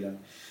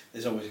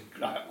 There's always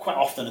quite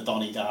often a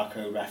Donnie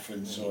Darko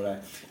reference, or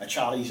a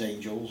Charlie's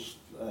Angels,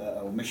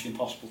 or Mission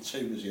Impossible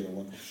 2 was the other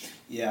one.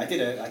 Yeah, I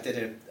did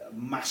a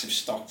massive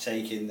stock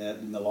take in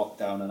the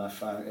lockdown, and I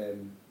found I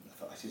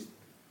thought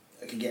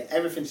I can get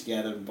everything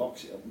together and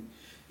box it up.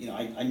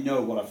 I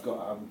know what I've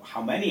got,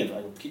 how many of it.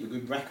 I keep a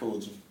good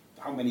records of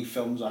how many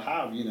films I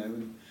have,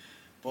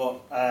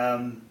 But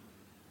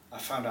I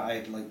found out I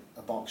had like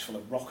a box full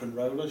of Rock and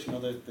Rollers,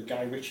 the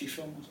Guy Ritchie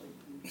films.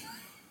 Like,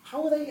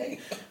 how are they?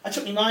 It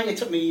took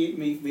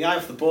me eye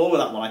off the ball with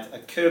that one. I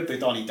curbed the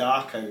Donnie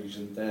Darkos,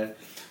 and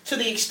to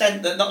the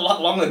extent that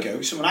not long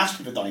ago someone asked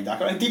me for Donnie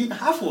Darko, and I didn't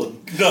have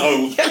one.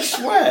 No. I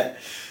swear.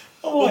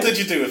 What did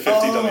you do with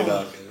 50 Donnie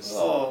Darkos?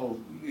 Oh,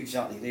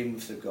 exactly. They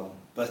must have gone.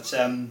 But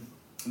I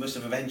must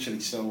have eventually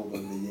sold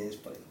over the years.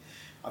 But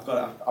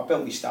I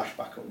built my stash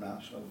back up now,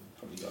 so I've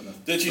probably got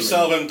enough. Did you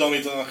sell them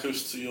Donnie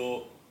Darkos to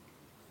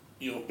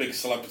your big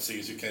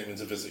celebrities who came in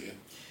to visit you?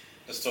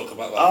 Let's talk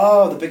about that.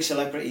 Oh, the big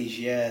celebrities,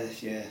 yeah.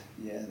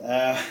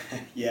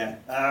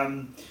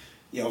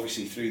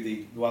 Obviously through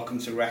the Welcome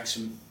to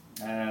Wrexham,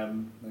 we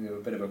have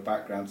a bit of a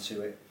background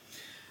to it.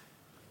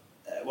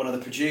 One of the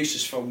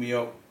producers phoned me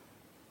up,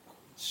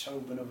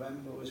 October,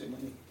 November, was it,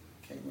 when he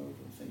came over,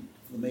 I think,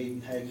 the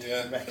Maidenhead.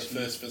 Yeah, Wrexham.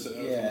 His first visit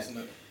over, wasn't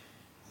it?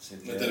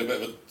 They did a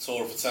bit of a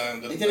tour of the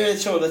town, didn't they? They did a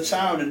tour of the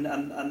town,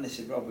 and they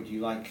said, Rob, would you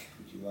like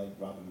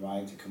Rob and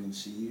Ryan to come and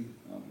see you?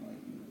 I'm like,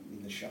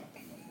 in the shop.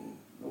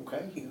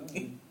 Okay, I'm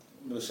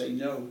going to say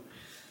no.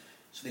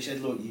 So they said,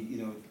 look,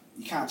 you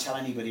can't tell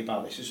anybody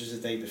about this. This was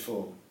the day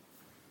before.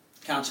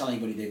 Can't tell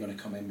anybody they're going to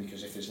come in,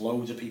 because if there's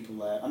loads of people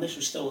there, and this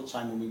was still a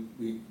time when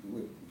we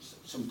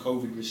some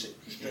COVID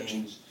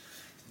restrictions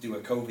to do a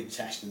COVID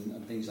test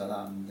and things like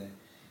that, and you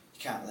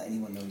can't let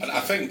anyone know. And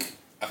I think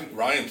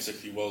Ryan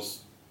particularly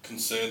was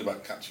concerned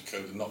about catching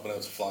COVID and not being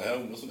able to fly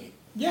home, wasn't he?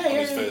 Yeah, on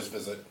his first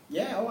visit.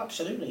 Yeah, oh,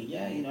 absolutely.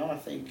 Yeah, you know, I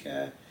think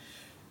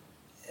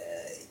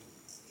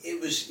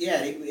it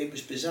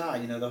was bizarre,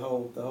 you know, the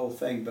whole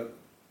thing. But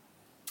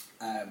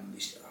I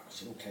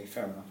said, okay,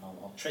 fair enough.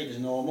 I'll trade as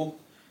normal.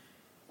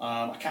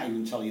 I can't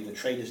even tell you the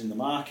traders in the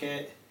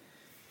market,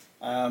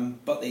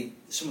 but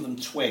some of them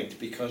twigged,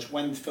 because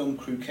when the film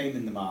crew came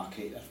in the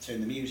market, I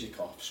turned the music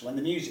off. So when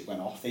the music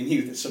went off, they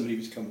knew that somebody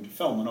was coming to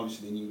film, and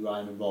obviously they knew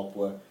Ryan and Rob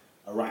were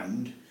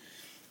around,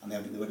 and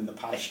they were in the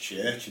parish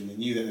church, and they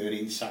knew that they were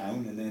in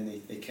sound, and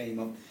then they came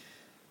up.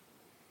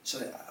 So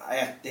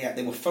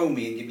they will phone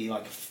me and give me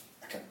like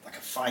a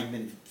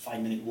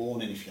 5-minute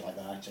warning, if you like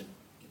that, to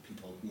give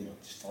people, you know,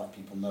 just to let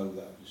people know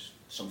that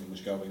something was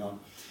going on.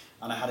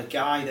 And I had a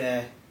guy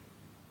there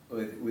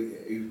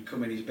who'd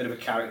come in. He's a bit of a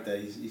character.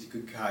 He's a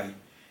good guy.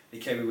 He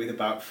came in with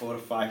about 4 or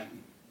 5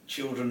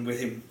 children with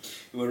him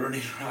who were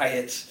running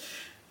riots,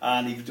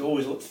 and he would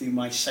always look through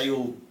my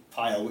sale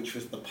pile, which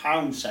was the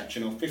pound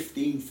section, or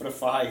 15 for a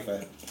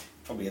fiver.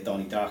 Probably a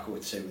Donnie Darko or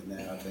 2 in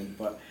there, I think.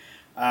 But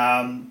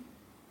and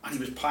he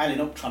was piling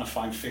up trying to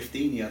find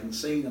 15 he hadn't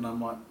seen, and I'm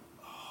like,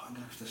 oh, I'm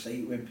gonna have to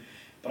say to him.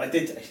 But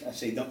I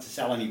say not to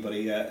tell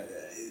anybody.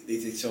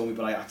 They told me,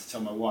 but I had to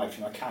tell my wife.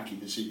 You know, I can't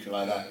keep a secret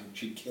like that.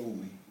 She'd kill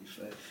me.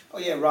 Oh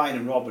yeah, Ryan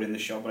and Rob were in the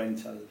shop, but I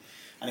didn't tell you.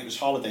 And it was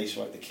holiday,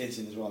 so I had the kids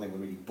in as well. They were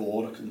really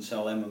bored. I couldn't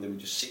tell them, and they were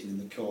just sitting in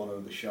the corner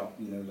of the shop,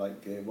 you know,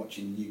 like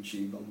watching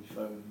YouTube on the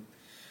phone.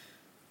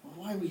 Well,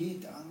 why were you?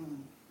 I don't know.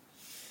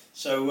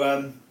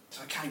 So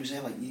Carrie was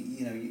there, like,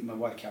 you know, my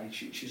wife Carrie.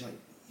 She was like,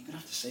 you're gonna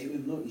have to say to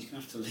him, look, he's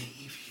gonna have to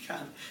leave. You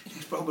can't.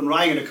 Rob and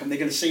Ryan are gonna come. They're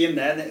gonna see him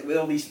there with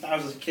all these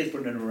thousands of kids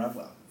running around.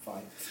 Well,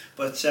 fine,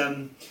 but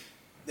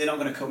they're not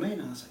gonna come in.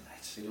 And I was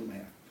like, say, look,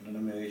 mate, I've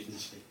got an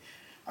emergency.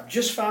 I've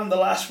just found the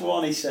last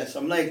one, he says.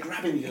 I'm there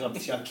grabbing, because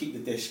obviously I keep the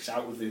discs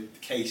out of the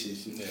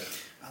cases. Yeah.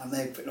 And I'm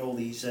there putting all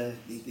these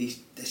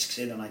discs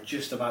in, and I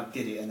just about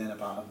did it, and then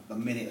about a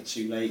minute or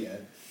 2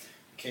 later,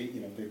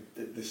 you know,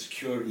 the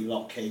security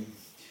lot came,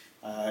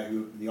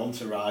 the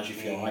entourage,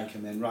 if you like,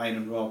 and then Ryan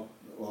and Rob,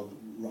 well,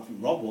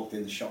 Rob walked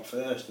in the shop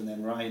first, and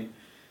then Ryan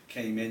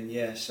came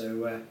in,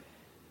 so,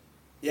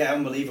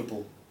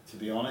 unbelievable, to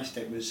be honest.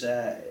 It was,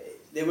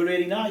 they were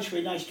really nice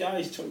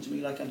guys, talking to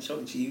me like I'm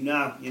talking to you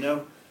now, you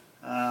know.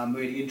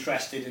 Really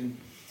interested, and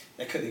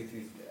I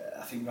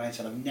think Ryan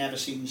said, I've never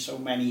seen so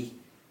many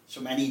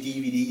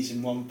DVDs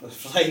in one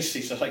place.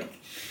 He's like,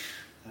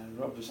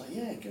 Rob was like,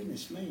 yeah,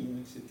 goodness me.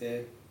 And, he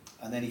said,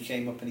 and then he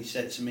came up and he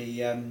said to me,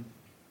 he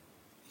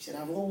said, I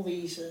have all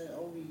these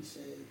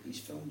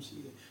films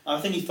here. And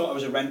I think he thought I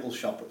was a rental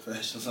shop at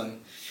first. I was like,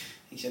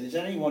 he said, is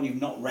there anyone you've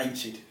not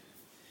rented?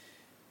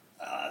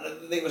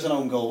 It was an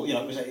own goal, you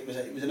know. It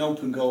was an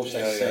open goal. So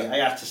I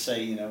had to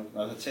say, you know.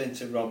 I turned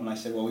to Rob and I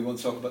said, "Well, we want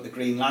to talk about the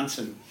Green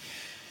Lantern,"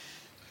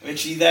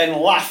 which he then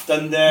laughed,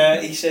 and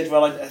he said,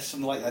 "Well,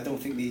 something like, I don't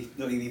think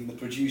even the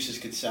producers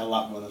could sell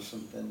that one or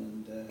something."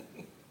 And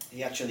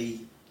he actually,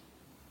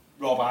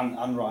 Rob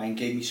and Ryan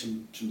gave me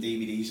some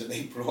DVDs that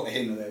they brought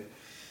in,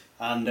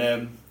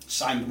 and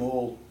signed them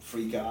all,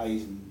 3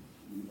 guys, and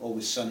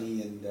Always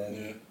Sunny,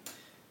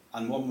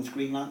 and one was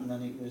Green Lantern,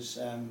 and it was.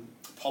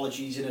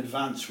 Apologies in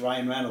advance,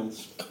 Ryan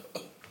Reynolds.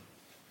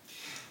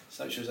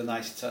 So which was a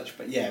nice touch,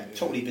 but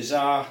totally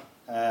bizarre,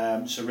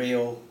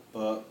 surreal,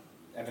 but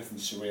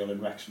everything's surreal in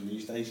Wrexham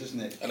these days,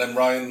 isn't it? And then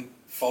Ryan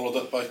followed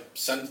up by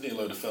sending you a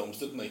load of films,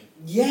 didn't he?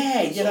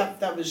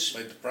 That was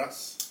made the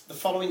press. The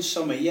following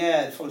summer, we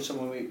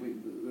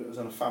was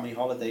on a family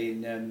holiday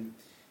in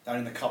down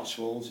in the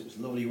Cotswolds. It was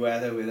lovely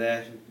weather. We were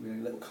there, we were in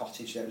a little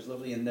cottage there. It was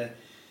lovely, and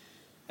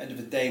end of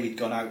the day we'd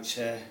gone out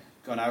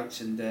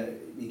and me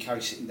and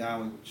Carrie sitting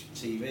down and watching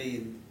TV,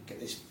 and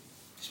get this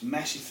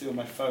message through on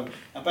my phone.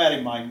 Now bear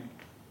in mind,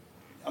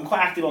 I'm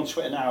quite active on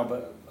Twitter now,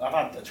 but I've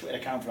had a Twitter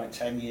account for like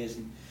 10 years,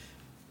 and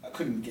I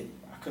couldn't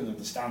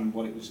understand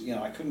what it was. You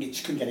know, I couldn't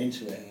get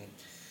into it.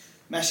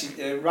 Message,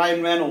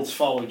 Ryan Reynolds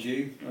followed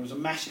you. There was a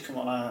message come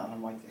on, and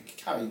I'm like,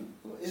 Carrie,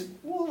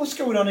 what's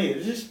going on here?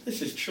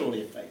 This is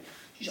surely a fake.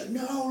 She's like,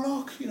 no,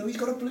 look, you know, he's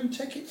got a blue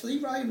ticket to the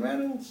Ryan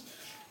Reynolds.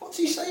 What's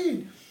he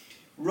saying?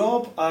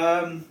 Rob,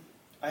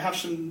 I have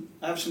some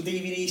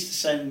DVDs to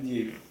send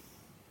you,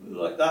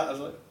 like that. I was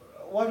like,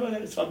 why do I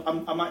know? So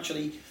I'm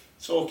actually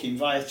talking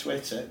via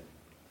Twitter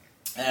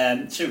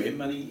to him,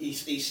 and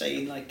he's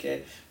saying, like,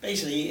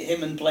 basically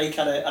him and Blake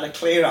had a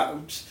clear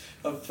out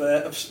of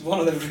one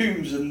of the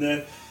rooms, and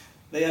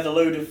they had a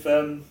load of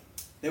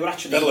they were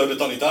actually had a load of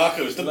Donnie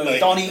Darkos, didn't they?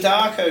 Donnie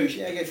Darkos,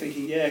 yeah. I get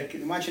thinking,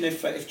 imagine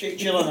if Jake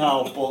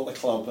Gyllenhaal bought the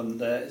club,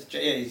 and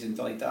he's in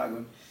Donnie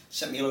Darko.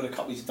 Sent me a load of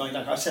copies of Donnie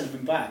Darko. I sent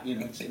them back, you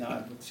know, saying I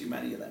had too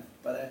many of them.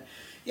 But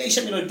he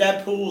sent me a load of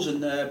Deadpools,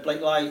 and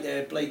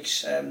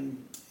Blake's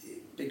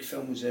big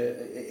film was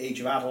Age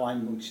of Adeline,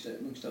 amongst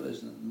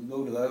others, and a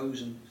load of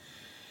those. And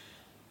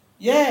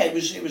it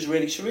was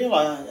really surreal.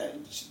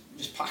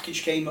 this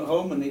package came at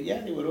home, and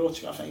they were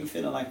autographed.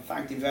 Feeling like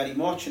thanked him very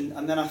much,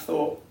 and then I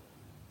thought,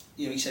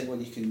 he said, well,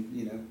 you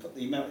can, put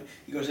the email.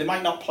 He goes, they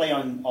might not play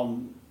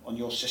on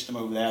your system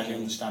over there. I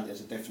understand it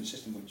as a different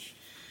system, which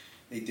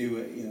they do.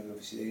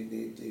 Obviously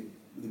they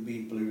the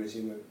being Blu-rays,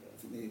 they were, I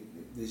think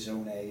the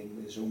Zone A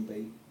and the Zone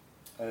B.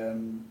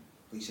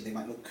 But he said they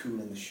might look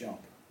cool in the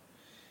shop.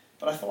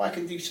 But I thought I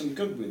could do some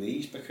good with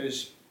these,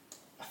 because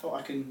I thought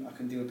I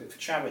can do a bit for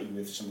charity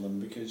with some of them,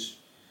 because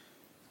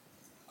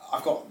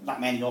I've got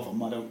that many of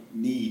them. I don't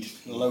need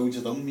loads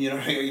of them.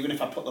 Even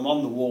if I put them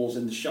on the walls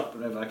in the shop,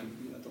 whatever, I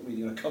don't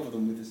really want to cover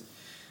them with this.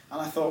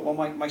 And I thought, well,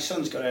 my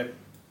son's got a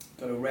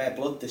rare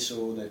blood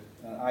disorder,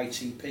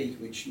 ITP,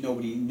 which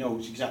nobody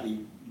knows exactly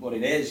what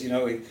it is. He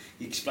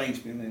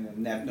explained to me,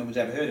 and no one's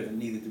ever heard of it,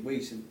 neither did we,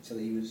 until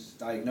he was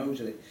diagnosed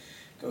with it.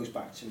 It goes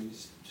back to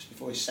just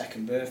before his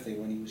second birthday,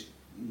 when he was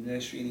in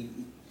nursery,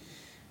 and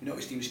we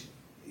noticed he was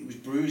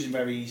bruising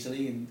very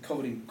easily and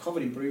covered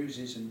in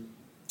bruises, and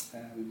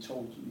we were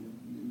told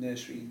in the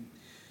nursery, and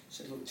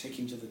said, look, take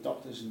him to the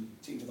doctors and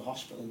take him to the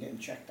hospital and get him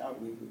checked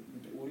out. We were a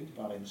bit worried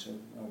about him, so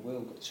our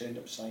world got turned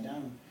upside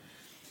down.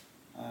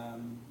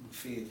 We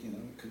feared,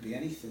 it could be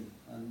anything,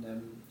 and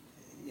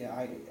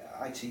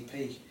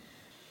ITP.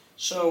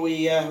 So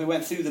we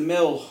went through the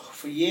mill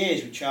for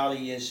years with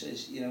Charlie, as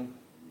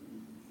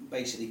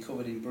basically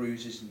covered in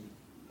bruises and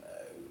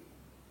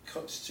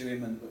cuts to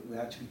him, and we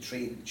had to be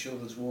treated with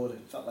children's ward.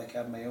 It felt like I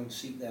had my own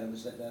seat there. I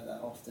was there that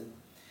often.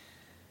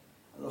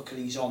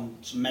 Luckily, he's on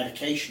some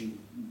medication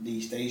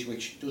these days,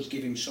 which does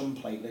give him some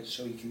platelets,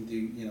 so he can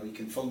do, he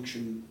can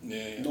function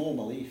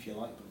normally, if you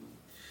like. But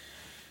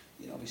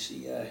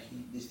obviously,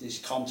 there's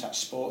contact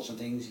sports and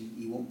things.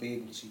 He won't be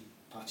able to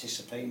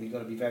participate, and we've got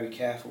to be very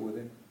careful with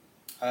him.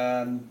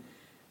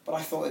 But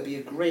I thought it'd be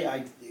a great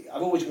idea.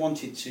 I've always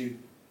wanted to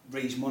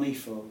raise money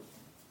for,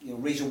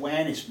 raise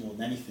awareness more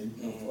than anything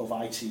of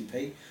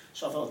ITP.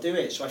 So I thought I'd do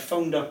it. So I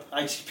phoned up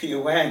ITP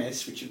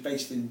Awareness, which is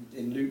based in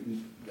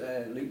Luton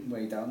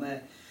Way down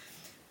there.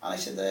 And I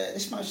said,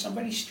 this might sound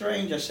very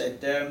strange. I said,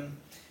 do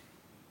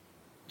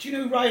you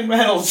know who Ryan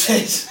Reynolds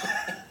is?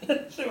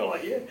 They were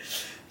like, yeah. I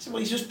said, well,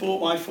 he's just bought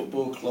my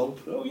football club.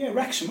 Oh yeah,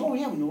 Wrexham. Oh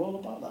yeah, we know all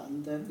about that.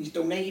 And he's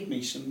donated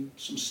me some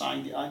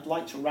signed. I'd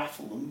like to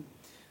raffle them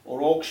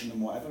or auction them,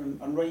 whatever,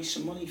 and raise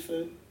some money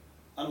for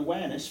an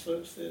awareness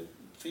for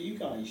you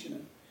guys,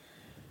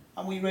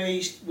 And we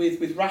raised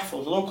with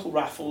raffles, local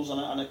raffles,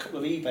 and a couple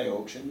of eBay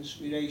auctions.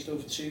 We raised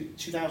over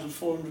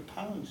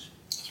 £2,400.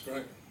 That's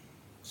great.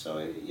 So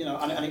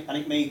and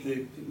it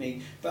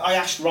made But I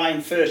asked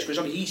Ryan first,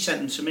 because he sent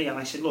them to me, and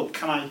I said, look,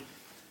 can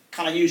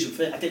I use them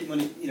for? I didn't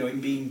want him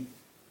being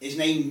his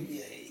name.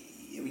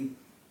 I mean,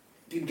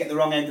 people get the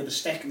wrong end of the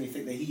stick, and they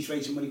think that he's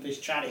raising money for his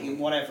charity and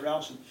whatever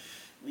else. And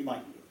we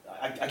might.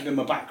 I gave him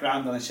a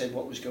background, and I said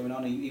what was going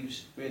on. He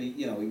was really,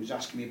 he was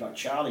asking me about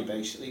Charlie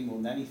basically more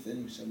than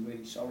anything. He said, "I'm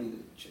really sorry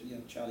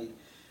that Charlie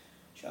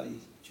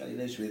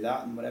lives with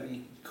that, and whatever.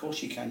 Of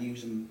course, you can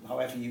use them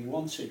however you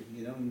want to,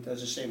 And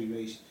as I say, we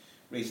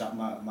raised that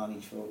amount of money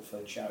for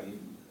charity,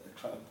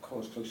 a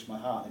cause close to my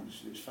heart. It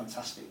was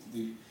fantastic to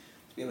be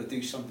able to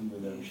do something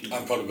with them.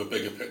 And probably the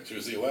bigger picture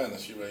is the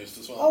awareness you raised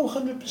as well. Oh,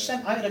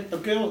 100%. I had a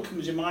girl that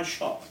comes in my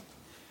shop.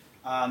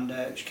 And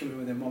she came in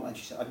with her mum, and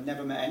she said, I've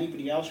never met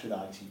anybody else with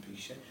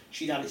ITP.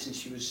 She'd had it since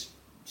she was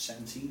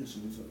 17 or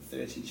something,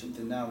 13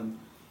 something now, and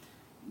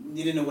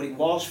they didn't know what it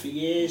was for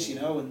years,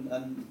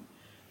 and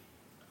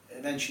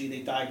eventually they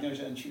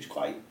diagnosed it, and she was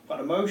quite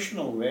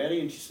emotional,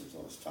 really, and she said,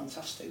 oh, it's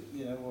fantastic,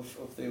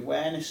 of the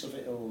awareness of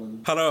it all.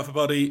 And hello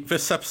everybody,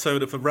 this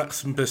episode of the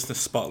Wrexham Business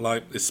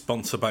Spotlight is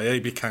sponsored by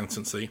AB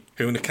Accountancy,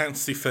 who are an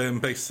accountancy firm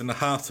based in the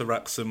heart of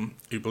Wrexham,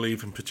 who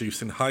believe in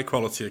producing high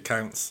quality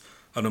accounts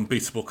and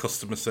unbeatable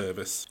customer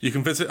service. You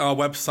can visit our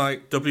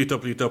website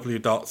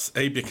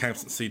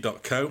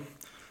www.abaccountancy.co,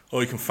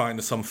 or you can find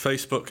us on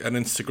Facebook and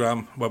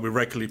Instagram, where we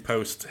regularly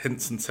post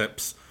hints and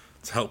tips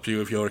to help you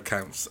with your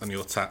accounts and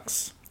your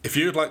tax. If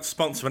you would like to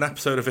sponsor an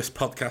episode of this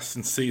podcast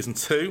in Season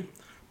 2,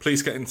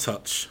 please get in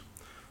touch.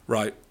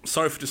 Right,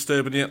 sorry for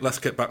disturbing you, let's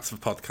get back to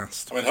the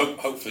podcast. I mean,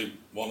 hopefully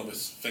one of the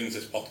things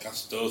this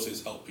podcast does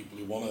is help people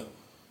who want to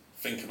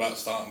think about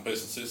starting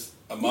businesses.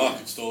 A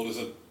market stall is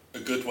a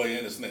good way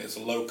in, isn't it? It's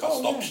a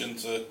low-cost option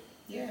to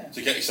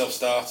get yourself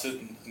started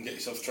and get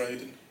yourself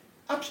trading.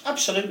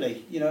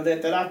 Absolutely.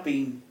 There have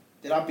been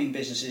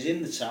businesses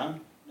in the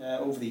town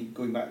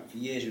going back for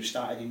years who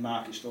started in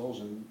market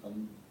stalls and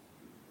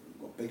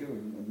got bigger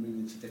and moved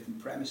into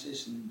different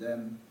premises,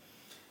 and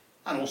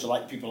also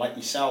like people like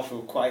myself who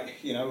are quite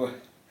a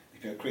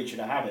creature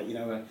to habit.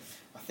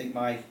 I think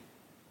my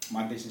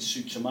business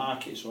suits a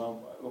market,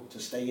 so I look to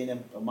stay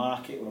in a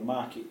market or a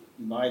market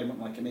environment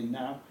like I'm in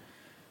now.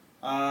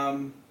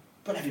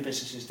 But every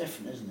business is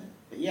different, isn't it?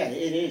 But yeah,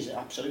 it is,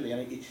 absolutely.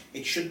 And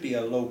it should be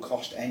a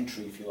low-cost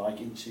entry, if you like,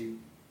 into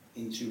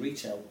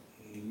retail,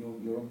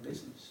 your own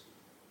business.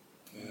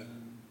 Yeah.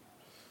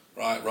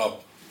 Right,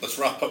 Rob, let's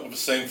wrap up with the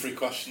same 3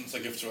 questions I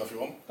give to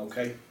everyone.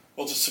 Okay.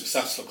 What does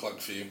success look like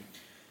for you?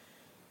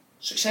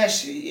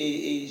 Success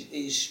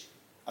is,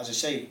 as I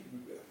say,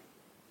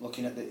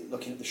 looking at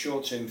the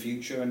short term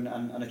future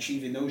and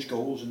achieving those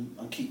goals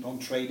and keep on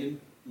trading.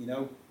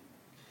 You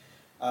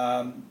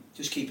know,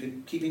 just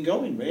keeping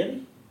going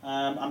really.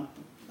 I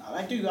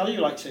do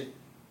like to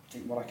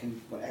think what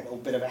little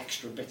bit of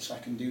extra bits I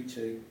can do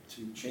to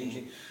change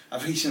it.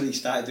 I've recently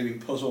started doing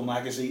puzzle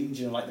magazines,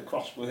 you know, like the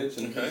crosswords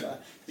and things like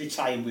that. They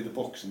tie in with the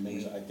books and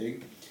things that I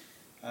do.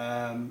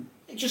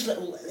 Just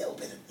little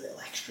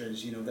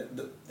extras, you know,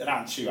 that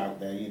aren't too out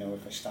there. You know,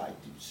 if I started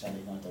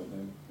selling, I don't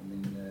know,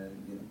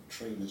 you know,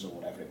 trainers or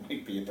whatever, it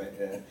might be a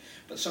bit.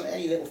 But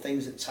any little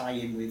things that tie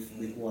in with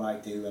what I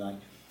do,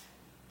 and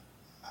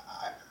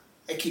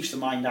it keeps the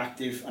mind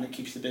active and it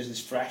keeps the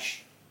business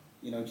fresh.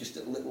 You know, just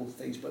little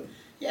things. But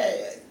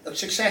yeah,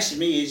 success to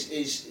me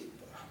is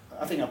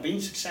I think I've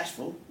been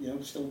successful. You know, a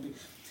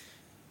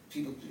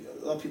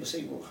lot of people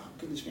say, well,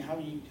 goodness me, how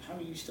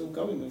are you still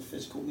going with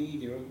physical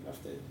media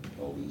after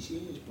all these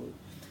years? But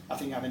I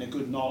think having a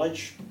good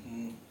knowledge,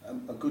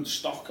 a good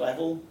stock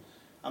level,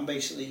 and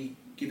basically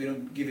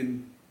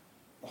giving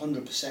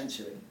 100%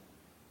 to it,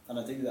 and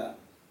I do that.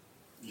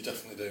 You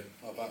definitely do.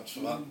 I'll vouch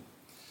for that.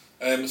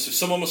 So if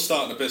someone was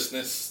starting a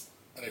business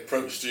and they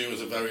approached you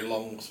as a very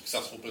long,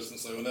 successful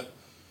business owner,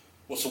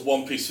 what's the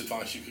one piece of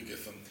advice you could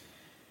give them?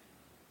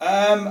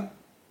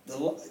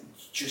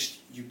 Just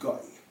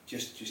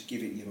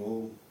give it your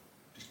all.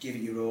 Just give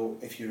it your all.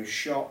 If you're a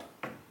shop,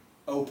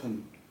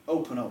 open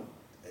up.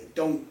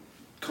 Don't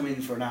come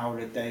in for an hour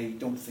a day.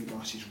 Don't think, oh,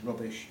 this is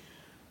rubbish.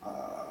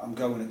 I'm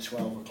going at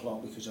 12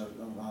 o'clock because I've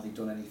hardly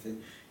done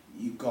anything.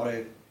 You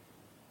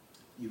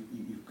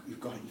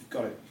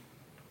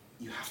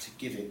have to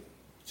give it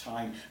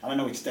time. And I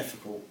know it's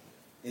difficult.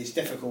 It's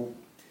difficult.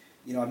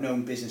 You know, I've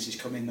known businesses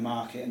come in the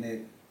market and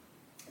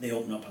they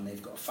open up and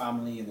they've got a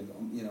family and they've got,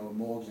 you know, a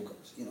mortgage, they've got,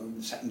 you know,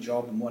 a second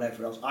job and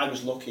whatever else. I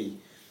was lucky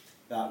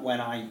that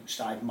when I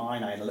started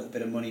mine, I had a little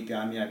bit of money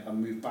behind me. I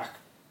moved back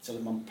to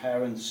live with my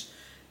parents,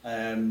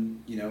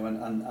 you know,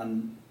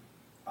 and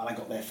I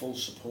got their full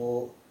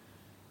support.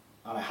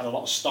 And I had a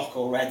lot of stock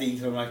already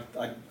that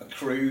I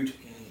accrued.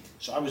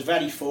 So I was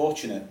very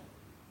fortunate,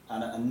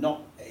 and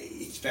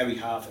it's very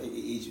hard.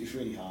 It's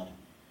really hard,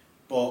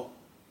 but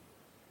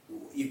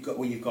you've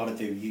got to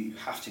do. You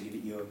have to give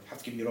it your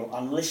all,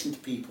 and listen to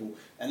people.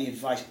 Any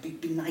advice?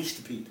 Be nice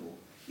to people.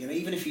 You know,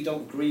 even if you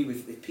don't agree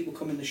with, if people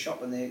come in the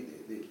shop and they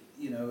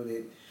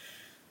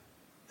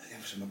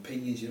have some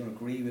opinions you don't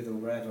agree with or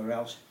whatever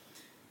else,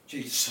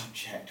 change the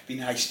subject. Be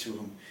nice to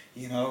them.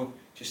 You know,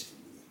 just,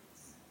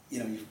 you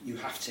know, you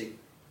have to.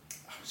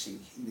 Obviously,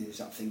 there's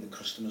that thing, the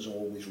customer's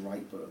always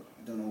right, but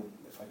I don't know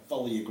if I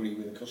fully agree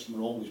with the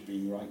customer always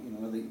being right. You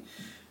know,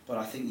 but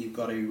I think you've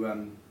got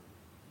to.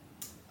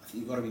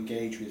 You've got to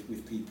engage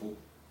with people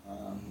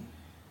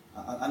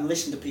and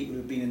listen to people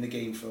who've been in the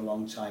game for a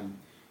long time.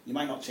 You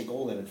might not take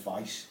all their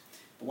advice,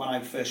 but when I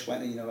first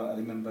went, you know, I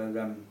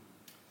remember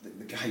the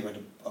guy who had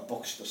a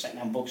bookstore,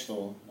 second-hand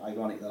bookstore.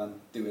 Ironic that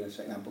I'm doing a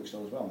second-hand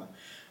bookstore as well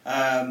now.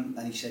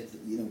 And he said,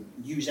 you know,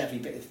 use every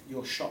bit of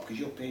your shop because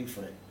you're paying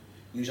for it.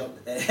 Use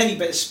any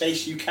bit of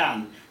space you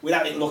can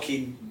without it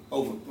looking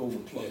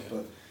overplugged. Yeah.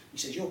 But he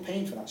says you're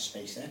paying for that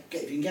space there.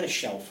 If you can get a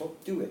shelf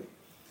up, do it.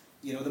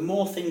 You know, the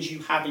more things you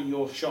have in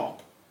your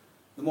shop,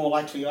 the more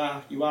likely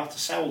you are to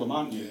sell them,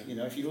 aren't you? Yeah. You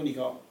know, if you've only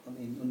got,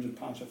 £100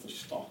 worth of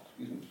stock,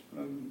 you're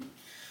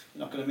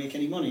not going to make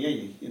any money, are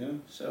you? You know,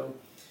 so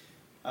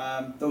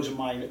those are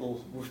my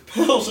little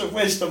pearls of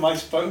wisdom, I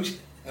suppose.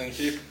 Thank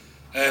you.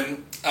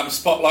 The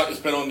spotlight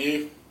has been on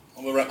you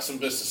on the Wrexham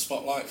Business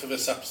Spotlight for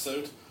this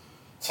episode.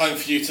 Time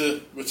for you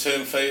to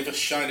return favour,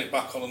 shine it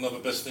back on another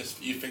business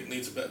that you think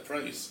needs a bit of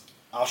praise.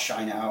 I'll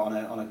shine it out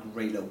on a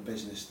great little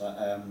business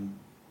that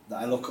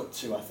I look up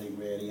to, I think,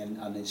 really,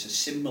 and it's a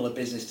similar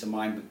business to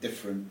mine but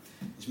different.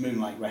 It's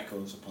Moonlight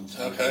Records upon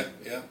Tyne. Okay,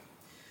 yeah.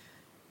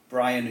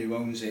 Brian, who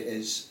owns it,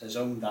 has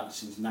owned that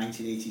since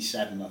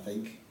 1987, I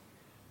think.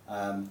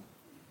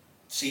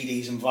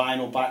 CDs and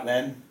vinyl back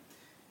then.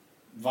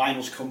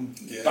 Vinyl's come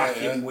back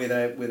in with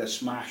a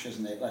smash,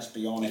 hasn't it? Let's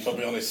be honest. He's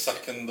probably on his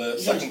second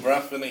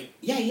breath, isn't he?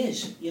 Yeah, he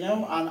is. You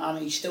know, and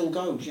he still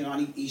goes. You know,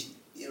 and he's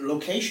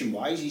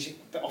location-wise, he's a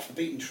bit off the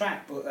beaten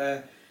track,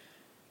 but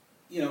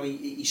you know,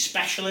 he's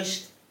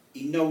specialist.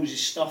 He knows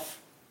his stuff.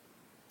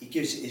 He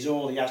gives it his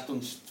all. He has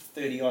done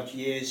 30 odd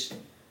years,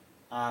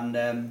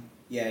 and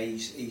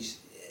he's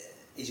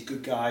a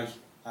good guy.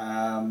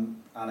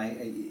 And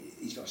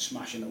he's got a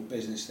smashing little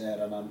business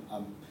there, and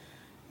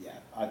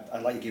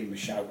I'd like to give him a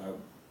shout out.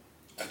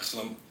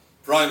 Excellent.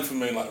 Brian from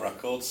Moonlight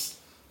Records,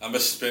 and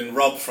this has been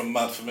Rob from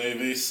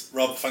Mad4Movies.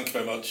 Rob, thank you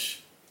very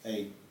much.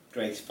 Hey,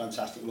 great,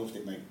 fantastic, loved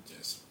it, mate.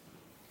 Cheers.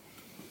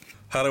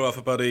 Hello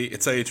everybody,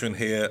 it's Adrian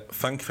here.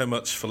 Thank you very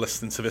much for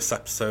listening to this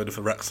episode of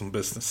the Wrexham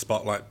Business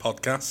Spotlight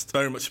podcast.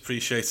 Very much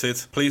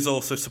appreciated. Please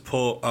also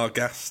support our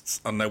guests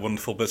and their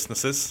wonderful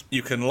businesses.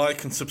 You can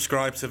like and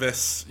subscribe to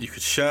this. You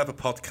could share the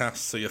podcast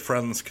so your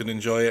friends can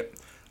enjoy it.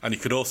 And you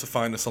could also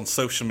find us on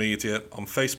social media on Facebook,